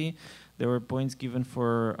correctly, there were points given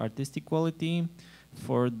for artistic quality,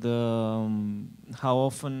 for the how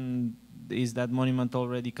often is that monument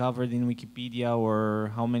already covered in Wikipedia,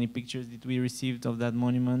 or how many pictures did we receive of that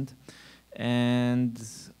monument, and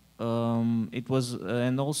it was,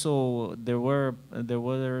 and also there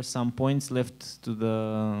were some points left to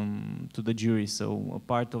the jury. So a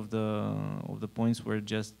part of the points were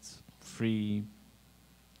just free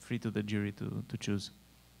to the jury to choose.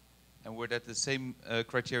 And were that the same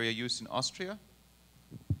criteria used in Austria?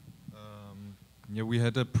 Yeah, we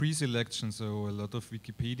had a pre-selection, so a lot of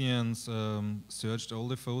Wikipedians searched all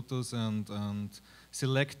the photos and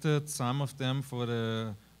selected some of them for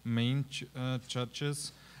the main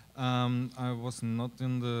judges. I was not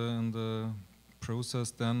in the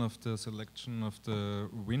process then of the selection of the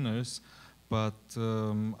winners, but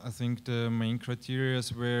I think the main criteria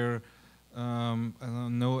were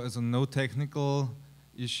no technical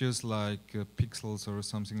issues like pixels or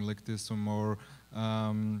something like this, or more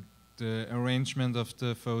the arrangement of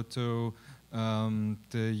the photo,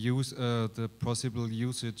 the possible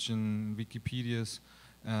usage in Wikipedias,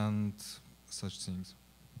 and such things.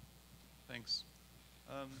 Thanks.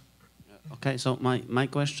 Okay, so my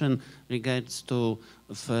question regards to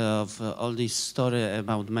all this story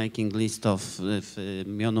about making list of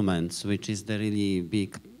monuments, which is the really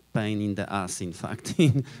big pain in the ass, in fact,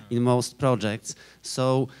 in most projects.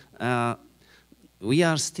 So we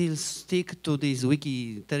are still stick to these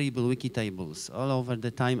terrible wiki tables all over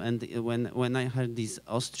the time. And when I heard this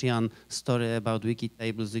Austrian story about wiki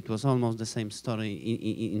tables, it was almost the same story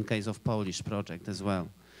in case of Polish project as well.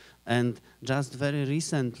 And just very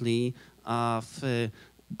recently, our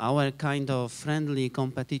kind of friendly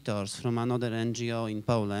competitors from another NGO in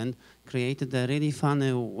Poland created a really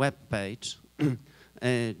funny web page,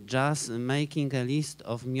 just making a list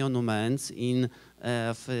of monuments in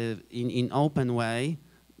open way.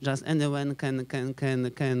 Just anyone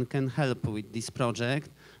can help with this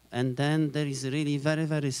project. And then there is really very,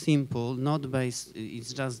 very simple, not based,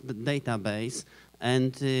 it's just the database.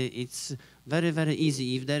 And it's very, very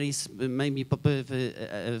easy. If there is maybe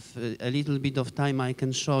a little bit of time, I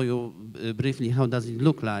can show you briefly how does it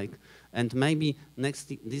look like. And maybe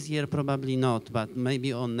this year probably not, but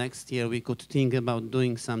maybe on next year we could think about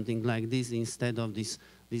doing something like this instead of this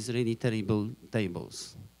these really terrible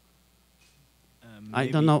tables. I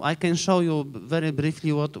don't know, I can show you very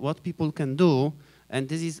briefly what people can do, and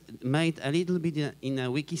this is made a little bit in a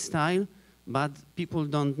wiki style, but people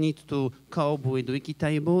don't need to cope with wiki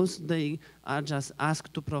tables. They are just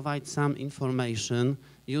asked to provide some information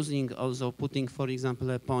using also putting, for example,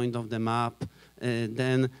 a point of the map,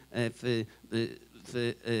 then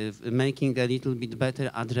making a little bit better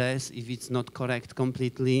address if it's not correct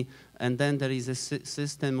completely. And then there is a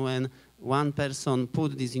system when one person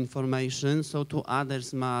put this information, so two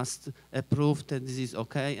others must approve that this is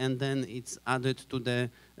okay, and then it's added to the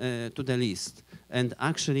list. And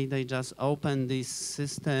actually, they just opened this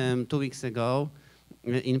system 2 weeks ago.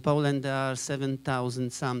 In Poland, there are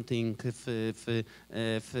 7,000 something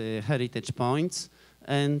heritage points,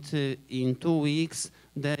 and in 2 weeks,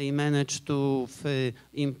 they managed to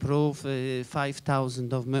improve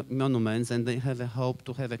 5,000 of monuments, and they have a hope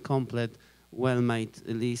to have a complete well-made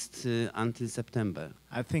list until September.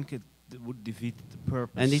 I think it would defeat the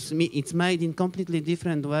purpose. And it's made in completely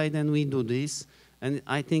different way than we do this, and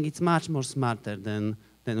I think it's much more smarter than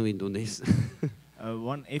we do this.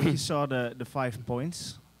 If you saw the 5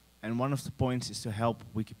 points, and one of the points is to help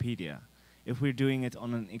Wikipedia. If we're doing it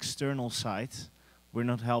on an external site, we're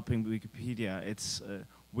not helping Wikipedia.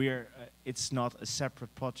 It's not a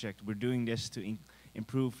separate project. We're doing this to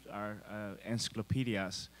improve our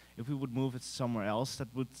encyclopedias. If we would move it somewhere else,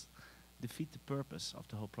 that would defeat the purpose of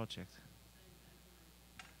the whole project.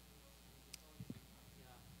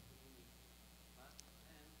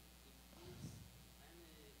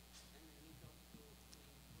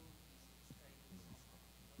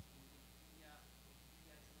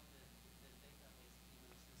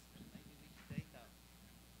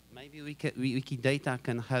 Maybe Wikidata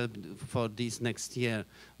can help for this next year,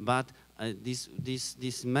 but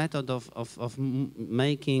this method of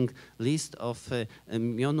making list of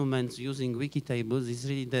monuments using wiki tables is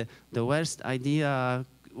really the worst idea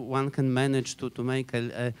one can manage to make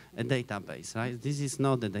a database, right? This is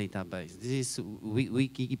not a database. This is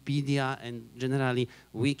Wikipedia, and generally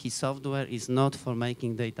wiki software is not for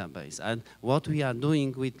making database. And what we are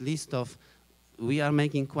doing with list of we are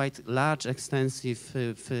making quite large, extensive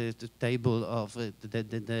table of the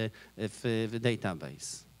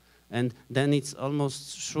database. And then it's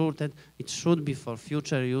almost sure that it should be for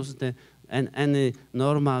future use any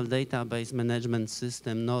normal database management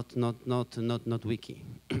system, not wiki.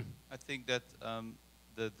 I think that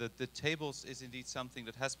the tables is indeed something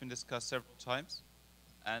that has been discussed several times,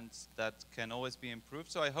 and that can always be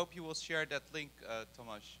improved. So I hope you will share that link,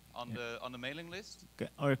 Tomasz, on the mailing list. Okay,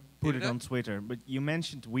 or put it on Twitter. But you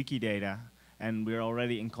mentioned Wikidata, and we're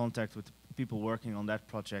already in contact with people working on that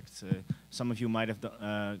project. Some of you might have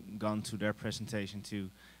gone to their presentation too.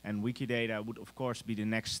 And Wikidata would, of course, be the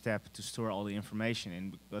next step to store all the information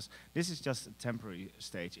in, because this is just a temporary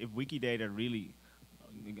stage. If Wikidata really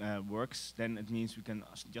works, then it means we can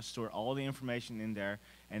just store all the information in there,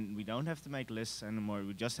 and we don't have to make lists anymore.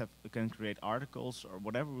 We can create articles or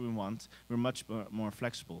whatever we want. We're much more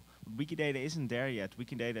flexible. But Wikidata isn't there yet.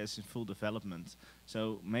 Wikidata is in full development.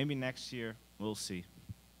 So maybe next year we'll see.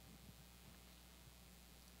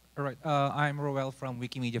 All right, I'm Roel from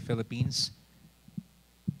Wikimedia Philippines.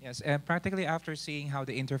 Yes, and practically after seeing how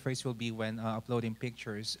the interface will be when uploading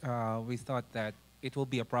pictures, we thought that it will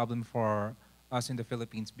be a problem for us in the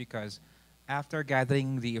Philippines, because after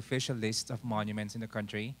gathering the official list of monuments in the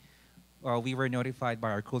country, we were notified by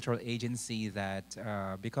our cultural agency that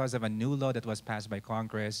because of a new law that was passed by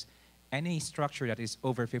Congress, any structure that is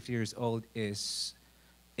over 50 years old is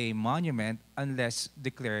a monument unless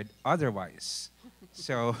declared otherwise.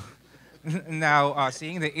 So now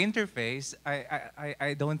seeing the interface,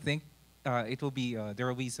 I don't think it will be there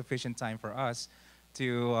will be sufficient time for us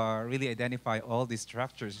to really identify all these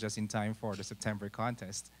structures just in time for the September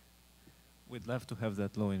contest. We'd love to have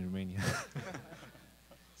that law in Romania.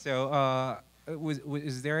 So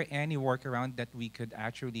is there any workaround that we could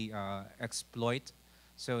actually exploit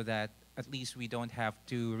so that at least we don't have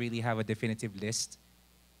to really have a definitive list?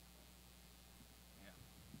 Yeah.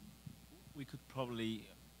 We could probably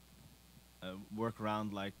work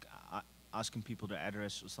around like asking people their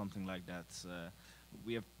address or something like that.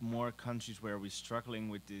 We have more countries where we're struggling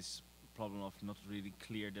with this problem of not really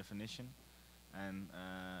clear definition, and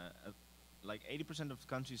like 80% of the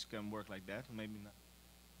countries can work like that,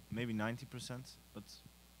 maybe 90%, but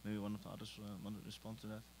maybe one of the others want to respond to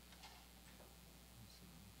that.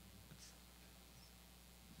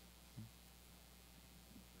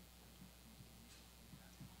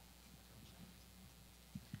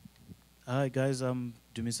 Hi guys, I'm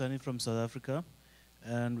Dumisani from South Africa,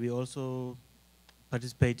 and we also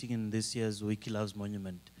participating in this year's Wikilove's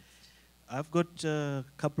Monument. I've got a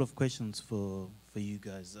couple of questions for you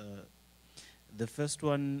guys. The first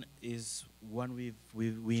one is one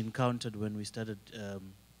we encountered when we started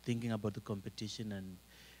thinking about the competition and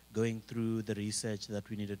going through the research that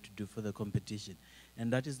we needed to do for the competition,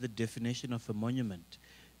 and that is the definition of a monument.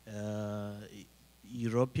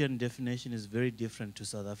 European definition is very different to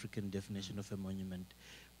South African definition of a monument.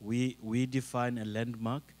 We define a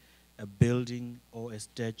landmark, a building, or a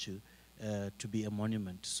statue to be a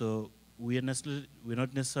monument. So we're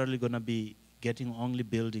not necessarily going to be getting only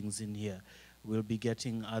buildings in here. We'll be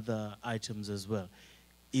getting other items as well.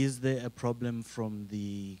 Is there a problem from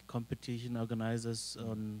the competition organizers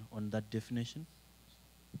on that definition?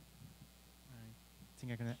 I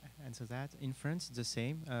think I can answer that. In France, it's the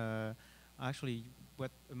same. Actually,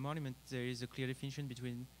 what a monument, there is a clear definition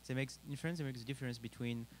between, in France, they make the difference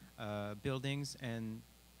between buildings and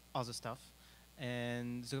other stuff.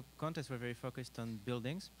 And the contests were very focused on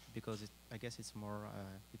buildings because I guess it's more,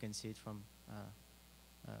 you can see it from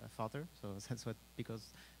farther. So that's what,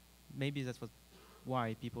 because maybe that's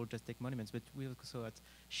why people just take monuments. But we also at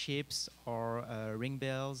ships or ring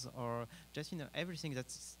bells or just, everything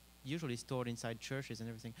that's usually stored inside churches and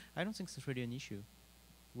everything. I don't think it's really an issue.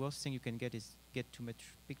 Worst thing you can get is get too much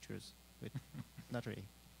pictures, but not really.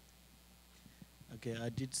 Okay, I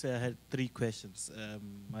did say I had 3 questions.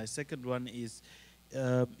 My second one is,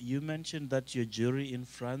 you mentioned that your jury in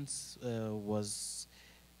France was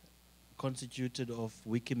constituted of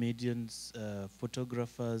Wikimedians,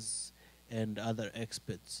 photographers, and other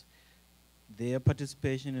experts. Their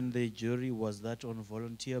participation in the jury, was that on a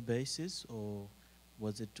volunteer basis, or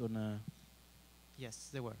was it on a... Yes,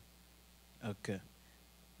 they were. Okay.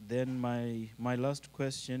 Then my last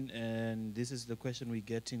question, and this is the question we're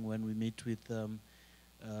getting when we meet with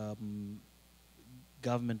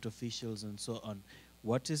government officials and so on.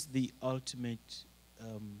 What is the ultimate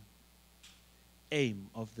aim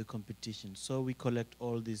of the competition? So we collect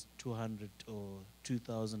all these 200 or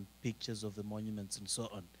 2,000 pictures of the monuments and so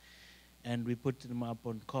on, and we put them up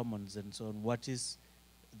on commons and so on. What is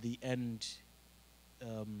the end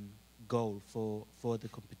goal for the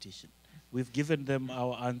competition? We've given them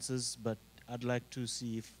our answers, but I'd like to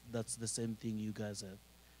see if that's the same thing you guys have.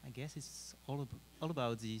 I guess it's all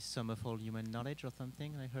about the sum of all human knowledge or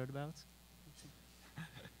something I heard about.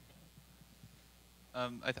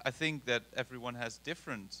 I think that everyone has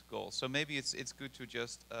different goals. So maybe it's good to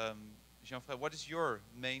just, Jean-François, what is your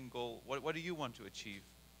main goal? What do you want to achieve?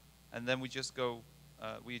 And then we just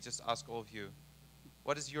ask all of you,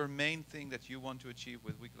 what is your main thing that you want to achieve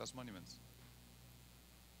with Wikilove's Monuments?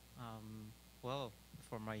 Well,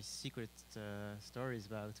 for my secret stories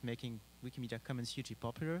about making Wikimedia Commons hugely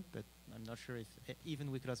popular, but I'm not sure if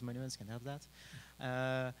even Wikilove's Monuments can help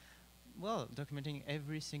that. Well, documenting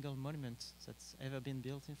every single monument that's ever been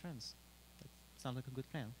built in France. That sounds like a good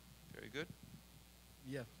plan. Very good.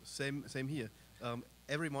 Yeah, same here.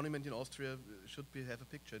 Every monument in Austria should have a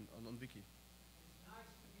picture on Wiki.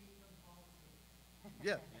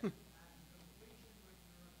 Yeah.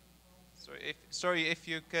 Sorry, if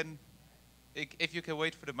you can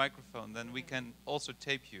wait for the microphone, then we can also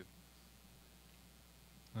tape you.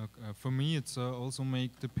 For me, it's also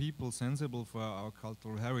make the people sensible for our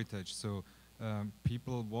cultural heritage. So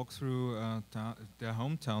people walk through their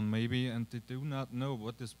hometown maybe, and they do not know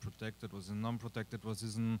what is protected, was non-protected, was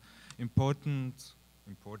an important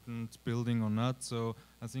building or not. So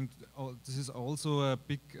I think this is also a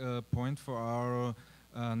big point for our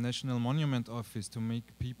National Monument Office, to make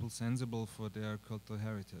people sensible for their cultural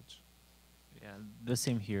heritage. Yeah, the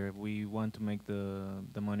same here. We want to make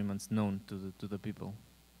the monuments known to the people.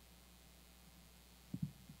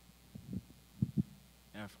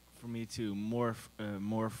 Yeah, for me too, more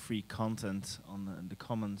free content on the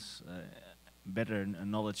commons, better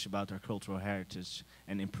knowledge about our cultural heritage,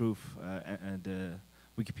 and improve the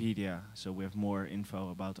Wikipedia, so we have more info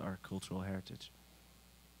about our cultural heritage.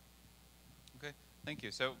 Okay, thank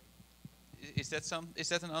you. So, is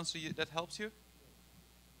that an answer that helps you?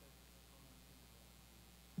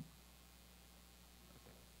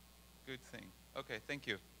 Okay. Good thing. Okay, thank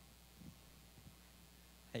you.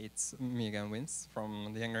 Hey, it's me again, Vince,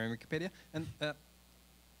 from the Hungarian Wikipedia. And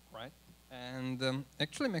right. And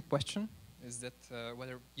actually, my question is that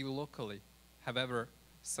whether you locally have ever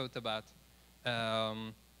thought about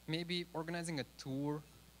maybe organizing a tour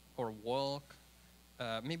or walk,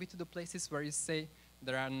 maybe to the places where you say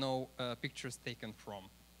there are no pictures taken from,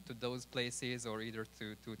 to those places, or either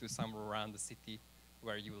to somewhere around the city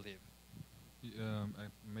where you live.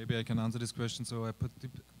 Maybe I can answer this question. So I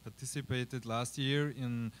participated last year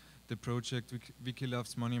in the project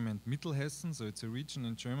Wikilove's Monument Mittelhessen, so it's a region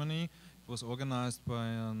in Germany. It was organized by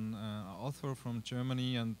an author from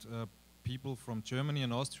Germany, and people from Germany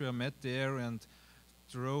and Austria met there and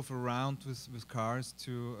drove around with cars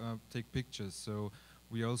to take pictures. So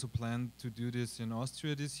we also plan to do this in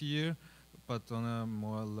Austria this year, but on a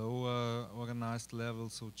more lower organized level,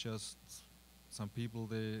 so just some people,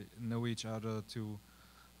 they know each other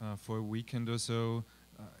for a weekend or so,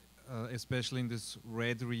 especially in these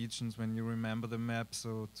red regions when you remember the map,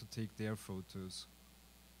 so to take their photos.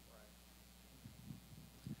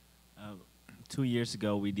 2 years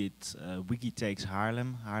ago we did Wiki Takes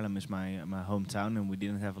Haarlem. Haarlem is my hometown, and we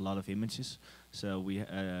didn't have a lot of images. So we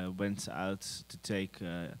went out to take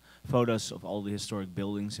photos of all the historic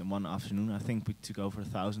buildings in one afternoon. I think we took over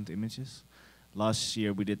 1,000 images. Last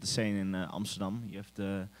year we did the same in Amsterdam. You have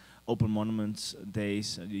the Open Monuments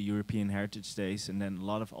Days, the European Heritage Days, and then a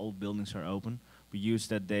lot of old buildings are open. We used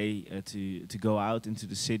that day to go out into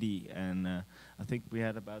the city, and I think we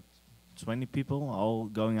had about 20 people all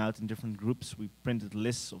going out in different groups. We printed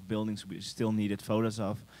lists of buildings we still needed photos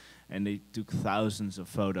of, and they took thousands of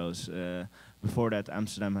photos. Before that,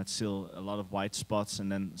 Amsterdam had still a lot of white spots,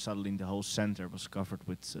 and then suddenly the whole center was covered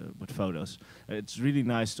with photos. It's really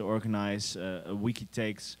nice to organize a Wiki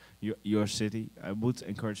Takes your city. I would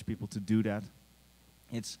encourage people to do that.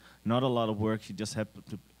 It's not a lot of work. You just have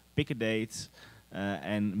to pick a date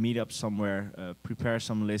and meet up somewhere, prepare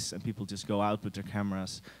some lists, and people just go out with their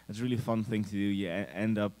cameras. It's a really fun thing to do. You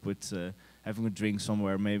end up with having a drink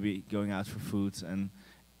somewhere, maybe going out for food, and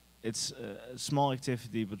it's a small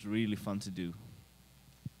activity, but really fun to do.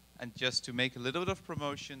 And just to make a little bit of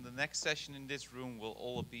promotion, the next session in this room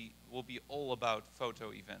will be all about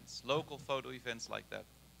photo events, local photo events like that.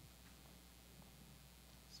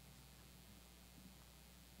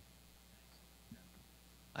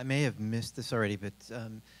 I may have missed this already, but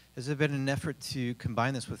has there been an effort to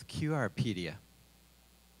combine this with QRpedia?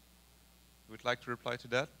 Would like to reply to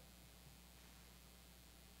that?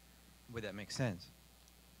 Would that make sense?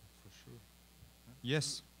 For sure.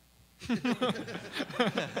 Yes.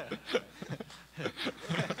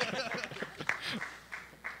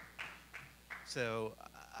 So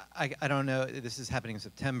I don't know, this is happening in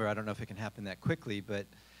September. I don't know if it can happen that quickly, but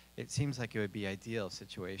it seems like it would be ideal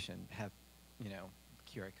situation, have, you know,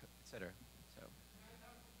 QR code, et cetera. So.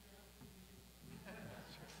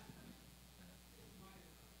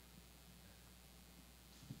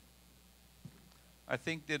 I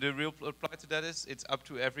think that the real reply to that is it's up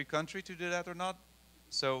to every country to do that or not.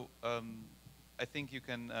 So I think you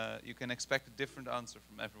can expect a different answer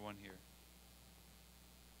from everyone here.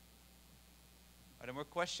 Are there more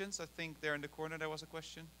questions? I think there in the corner there was a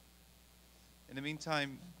question. In the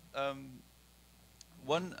meantime,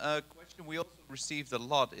 one question we also received a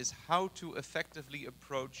lot is how to effectively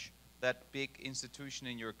approach that big institution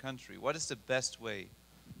in your country. What is the best way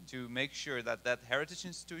to make sure that that heritage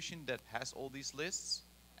institution that has all these lists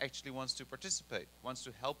actually wants to participate, wants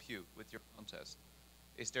to help you with your contest?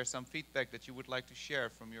 Is there some feedback that you would like to share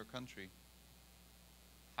from your country?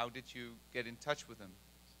 How did you get in touch with them?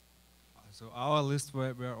 So our lists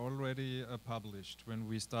were already published when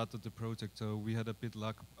we started the project, so we had a bit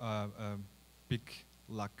big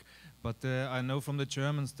luck. But I know from the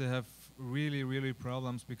Germans they have really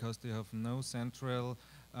problems because they have no central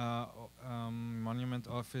monument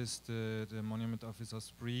office. The monument office are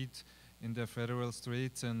spread in their federal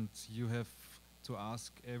streets, and you have to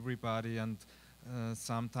ask everybody, and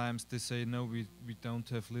sometimes they say no, we don't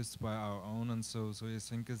have lists by our own, and so I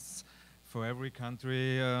think it's for every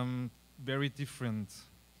country very different.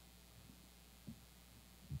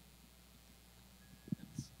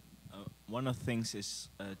 One of the things is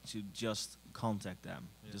to just contact them.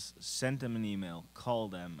 Yeah. Just send them an email, call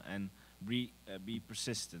them, and be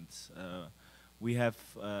persistent. We have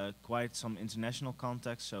quite some international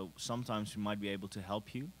contacts, so sometimes we might be able to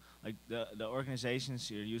help you. Like the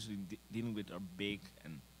organizations you're usually dealing with are big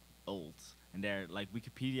and old, and they're like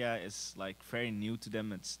Wikipedia is like very new to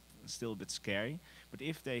them. It's still a bit scary, but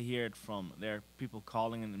if they hear it from their people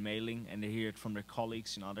calling and mailing, and they hear it from their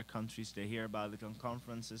colleagues in other countries, they hear about it on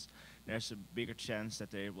conferences, there's a bigger chance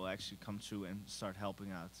that they will actually come through and start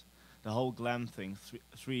helping out. The whole GLAM thing,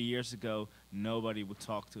 3 years ago, nobody would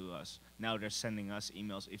talk to us. Now they're sending us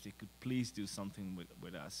emails if they could please do something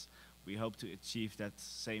with us. We hope to achieve that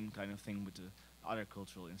same kind of thing with the other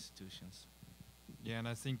cultural institutions. Yeah, and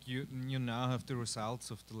I think you now have the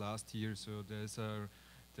results of the last year, so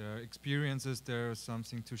their experiences, there's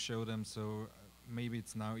something to show them, so maybe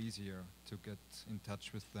it's now easier to get in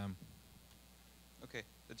touch with them. Okay,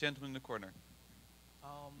 the gentleman in the corner.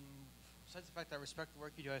 Besides the fact that I respect the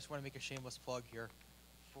work you do, I just want to make a shameless plug here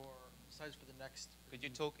for besides for the next. Could you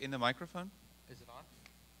talk in the microphone? Is it on?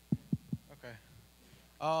 Okay.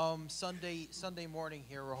 Sunday morning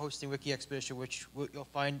here, we're hosting Wiki Expedition, which you'll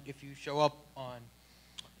find if you show up on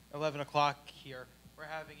 11 o'clock here. We're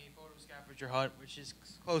having a photo scavenger hunt, which is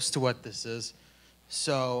close to what this is.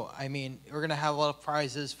 So, I mean, we're going to have a lot of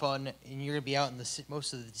prizes, fun, and you're going to be out in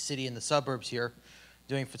most of the city and the suburbs here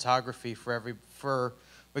doing photography for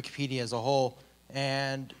Wikipedia as a whole.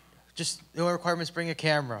 And just the only requirements, bring a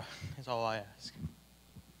camera, is all I ask.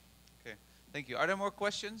 Okay, thank you. Are there more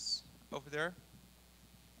questions over there?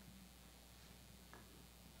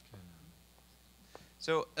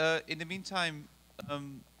 So, in the meantime,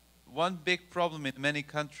 one big problem in many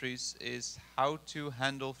countries is how to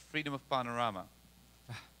handle freedom of panorama.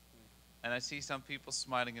 And I see some people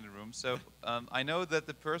smiling in the room. So I know that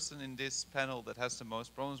the person in this panel that has the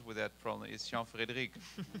most problems with that problem is Jean-Frédéric.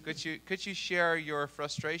 Could you share your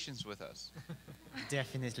frustrations with us?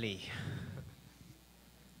 Definitely.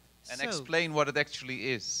 And explain what it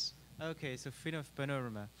actually is. Okay, so freedom of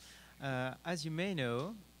panorama. As you may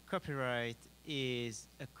know, copyright is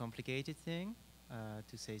a complicated thing,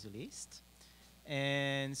 to say the least.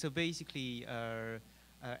 And so basically,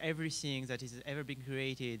 everything that is ever been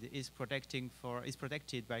created is protected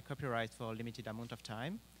by copyright for a limited amount of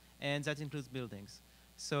time, and that includes buildings.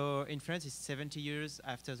 So in France, it's 70 years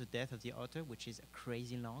after the death of the author, which is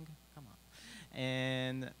crazy long. Come on.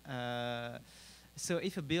 And so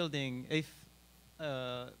if a building,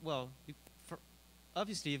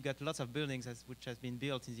 obviously you've got lots of buildings which has been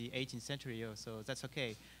built in the 18th century, so that's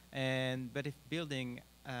okay. But if building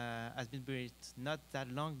has been built not that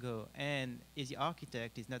long ago, and if the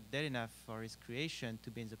architect is not dead enough for his creation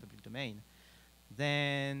to be in the public domain,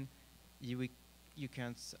 then we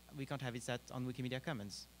can't have it that on Wikimedia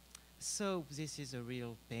Commons. So this is a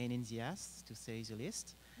real pain in the ass, to say the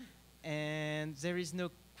least. And there is no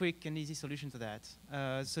quick and easy solution to that.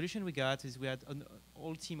 The solution we got is we had an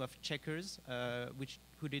whole team of checkers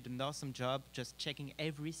who did an awesome job just checking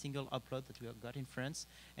every single upload that we got in France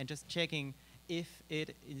and just checking if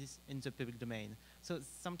it is in the public domain. So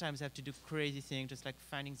sometimes I have to do crazy things, just like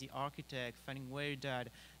finding the architect, finding where he died,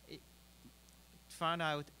 find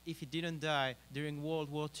out if he didn't die during World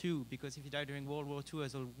War II, because if he died during World War II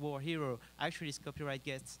as a war hero, actually his copyright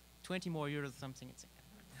gets 20 more years or something.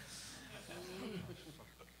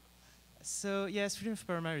 So yes, freedom of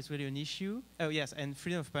panorama is really an issue. Oh yes, and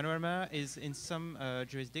freedom of panorama is in some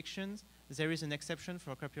jurisdictions. There is an exception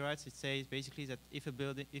for copyrights. It says basically that if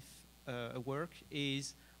a work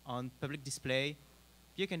is on public display,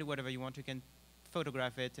 you can do whatever you want. You can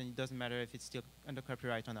photograph it, and it doesn't matter if it's still under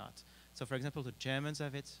copyright or not. So for example, the Germans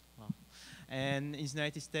have it. Well, and in the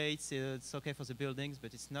United States, it's okay for the buildings,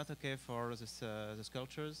 but it's not okay for the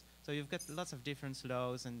sculptures. So you've got lots of different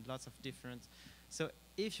laws and lots of different. So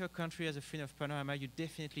if your country has a freedom of panorama, you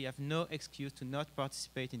definitely have no excuse to not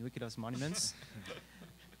participate in Wikilove's monuments.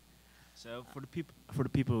 So for the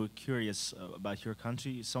people who are curious about your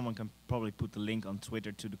country, someone can probably put the link on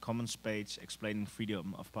Twitter to the Commons page explaining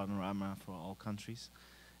freedom of panorama for all countries.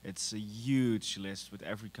 It's a huge list with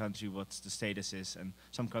every country what the status is, and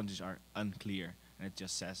some countries are unclear, and it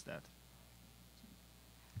just says that.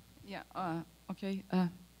 Yeah, okay.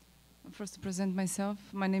 First to present myself,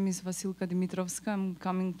 my name is Vasilka Dimitrovska. I'm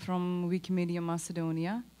coming from Wikimedia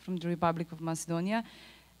Macedonia, from the Republic of Macedonia.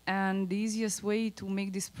 And the easiest way to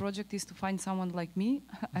make this project is to find someone like me.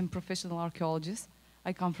 I'm a professional archaeologist.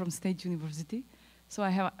 I come from State University. So I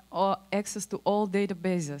have access to all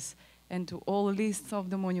databases and to all lists of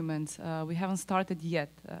the monuments. We haven't started yet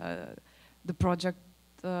the project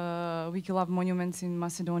Wikilove Monuments in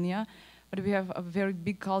Macedonia. But we have a very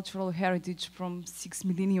big cultural heritage from 6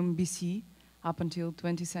 millennium BC up until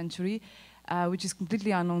 20th century, which is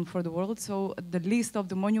completely unknown for the world. So the list of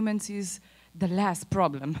the monuments is the last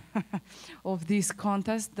problem of this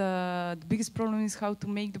contest. The biggest problem is how to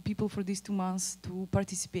make the people for these 2 months to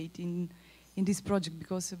participate in this project,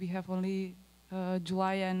 because we have only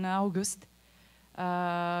July and August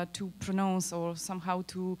to pronounce or somehow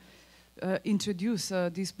to introduce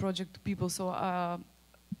this project to people. So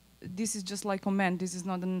this is just like a comment. This is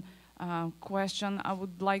not a question. I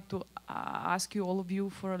would like to ask you, all of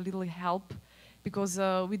you, for a little help, because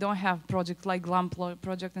we don't have projects like GLAM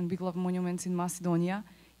project and Wikilove Monuments in Macedonia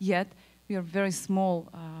yet. We are very small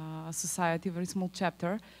society, very small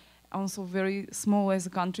chapter, also very small as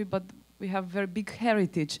a country, but we have very big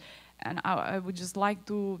heritage. And I would just like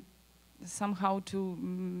to somehow to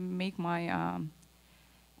make my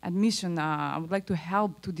admission. I would like to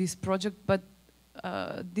help to this project, but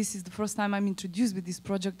this is the first time I'm introduced with this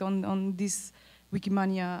project on this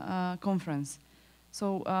Wikimania conference.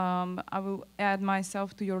 So I will add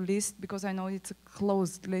myself to your list because I know it's a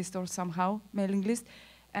closed list or somehow mailing list,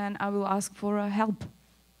 and I will ask for help.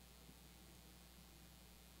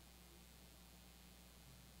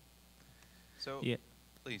 So, yeah.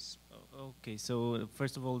 Please. Okay, so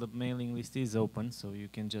first of all, the mailing list is open, so you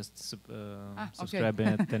can just okay. subscribe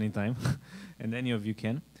at any time, and any of you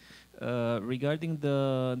can. Regarding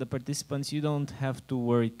the participants, you don't have to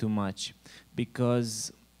worry too much,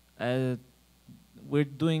 because we're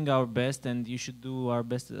doing our best, and you should do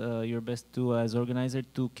your best too as organizer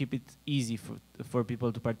to keep it easy for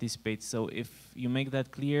people to participate. So if you make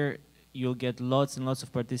that clear, you'll get lots and lots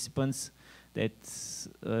of participants that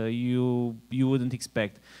you wouldn't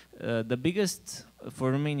expect. The biggest,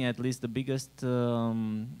 for Romania at least, the biggest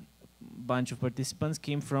bunch of participants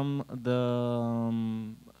came from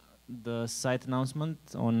the site announcement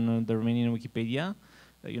on the Romanian Wikipedia,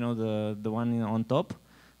 you know, the one on top.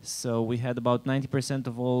 So we had about 90%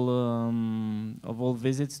 of all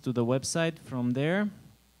visits to the website from there,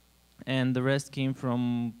 and the rest came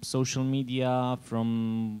from social media,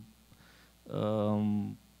 from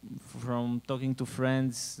talking to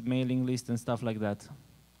friends, mailing list, and stuff like that.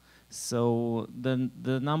 So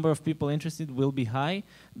the number of people interested will be high.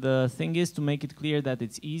 The thing is to make it clear that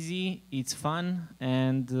it's easy, it's fun,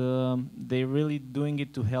 and they're really doing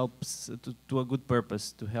it to help to a good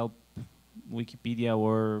purpose, to help Wikipedia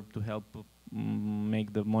or to help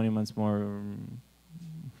make the monuments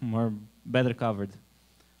better covered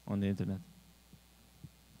on the internet.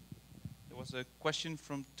 There was a question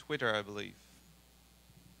from Twitter, I believe.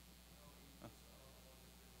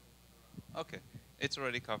 Okay, it's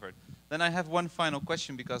already covered. Then I have one final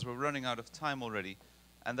question because we're running out of time already.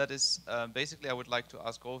 And that is, basically I would like to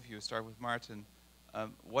ask all of you, start with Maarten,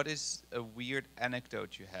 what is a weird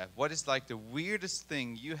anecdote you have? What is like the weirdest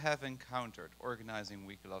thing you have encountered organizing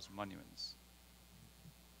Wikilove's monuments?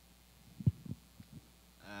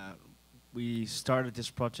 We started this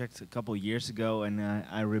project a couple of years ago, and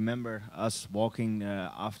I remember us walking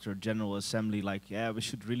after General Assembly like, yeah, we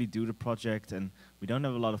should really do the project, and we don't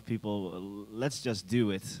have a lot of people, let's just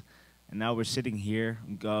do it. And now we're sitting here,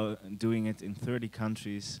 doing it in 30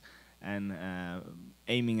 countries, and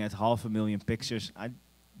aiming at 500,000 pictures. I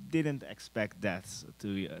didn't expect that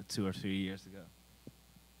 2 or 3 years ago.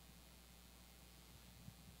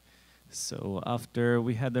 So after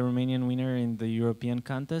we had the Romanian winner in the European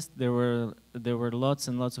contest, there were lots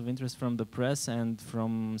and lots of interest from the press and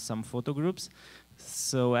from some photo groups.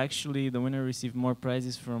 So actually the winner received more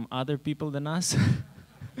prizes from other people than us.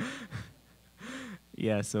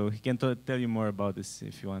 Yeah, so he can tell you more about this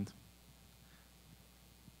if you want.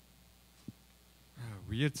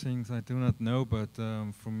 Weird things I do not know, but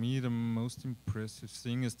for me the most impressive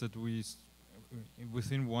thing is that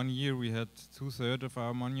within 1 year we had 2/3 of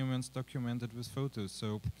our monuments documented with photos.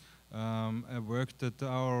 So a work that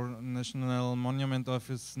our National Monument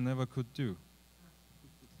Office never could do.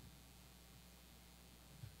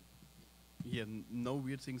 Yeah, no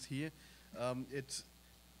weird things here. It's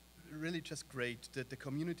really just great that the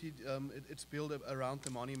community, it's built around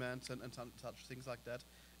the monuments and such things like that.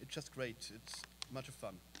 It's just great. It's much of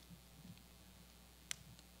fun.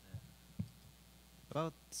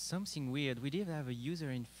 About something weird, we did have a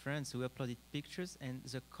user in France who uploaded pictures, and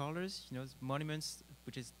the colors, you know, monuments,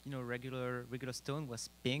 which is, you know, regular stone, was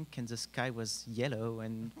pink, and the sky was yellow,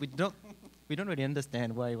 and we don't really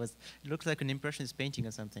understand why it looks like an impressionist painting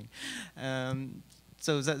or something.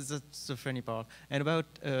 So that's the funny part. And about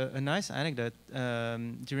a nice anecdote,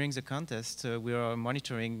 during the contest, we were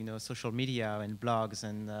monitoring, you know, social media and blogs,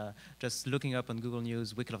 and just looking up on Google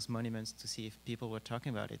News Wikilove's monuments to see if people were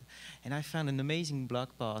talking about it. And I found an amazing blog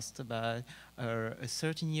post about a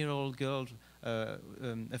 13-year-old girl,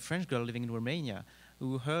 a French girl living in Romania,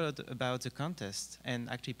 who heard about the contest and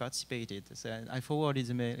actually participated. So I forwarded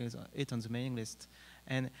it on the mailing list.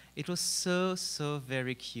 And it was so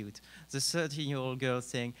very cute. The 13-year-old girl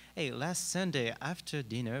saying, hey, last Sunday after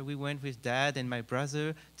dinner, we went with Dad and my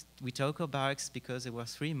brother. We took our bikes because there were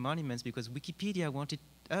 3 monuments, because Wikipedia wanted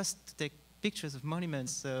us to take pictures of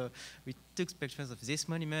monuments. So we took pictures of this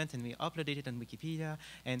monument and we uploaded it on Wikipedia,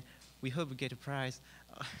 and we hope we get a prize.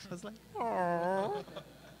 I was like, oh.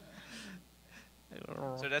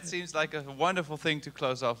 So that seems like a wonderful thing to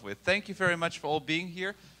close off with. Thank you very much for all being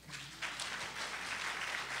here.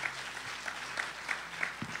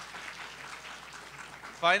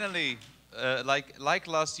 Finally, like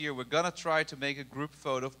last year, we're gonna try to make a group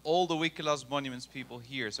photo of all the Wikilove's monuments people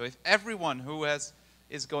here. So if everyone who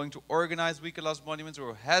is going to organize Wikilove's monuments,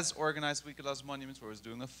 or has organized Wikilove's monuments, or is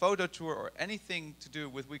doing a photo tour, or anything to do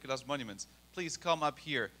with Wikilove's monuments, please come up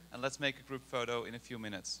here and let's make a group photo in a few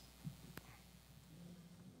minutes.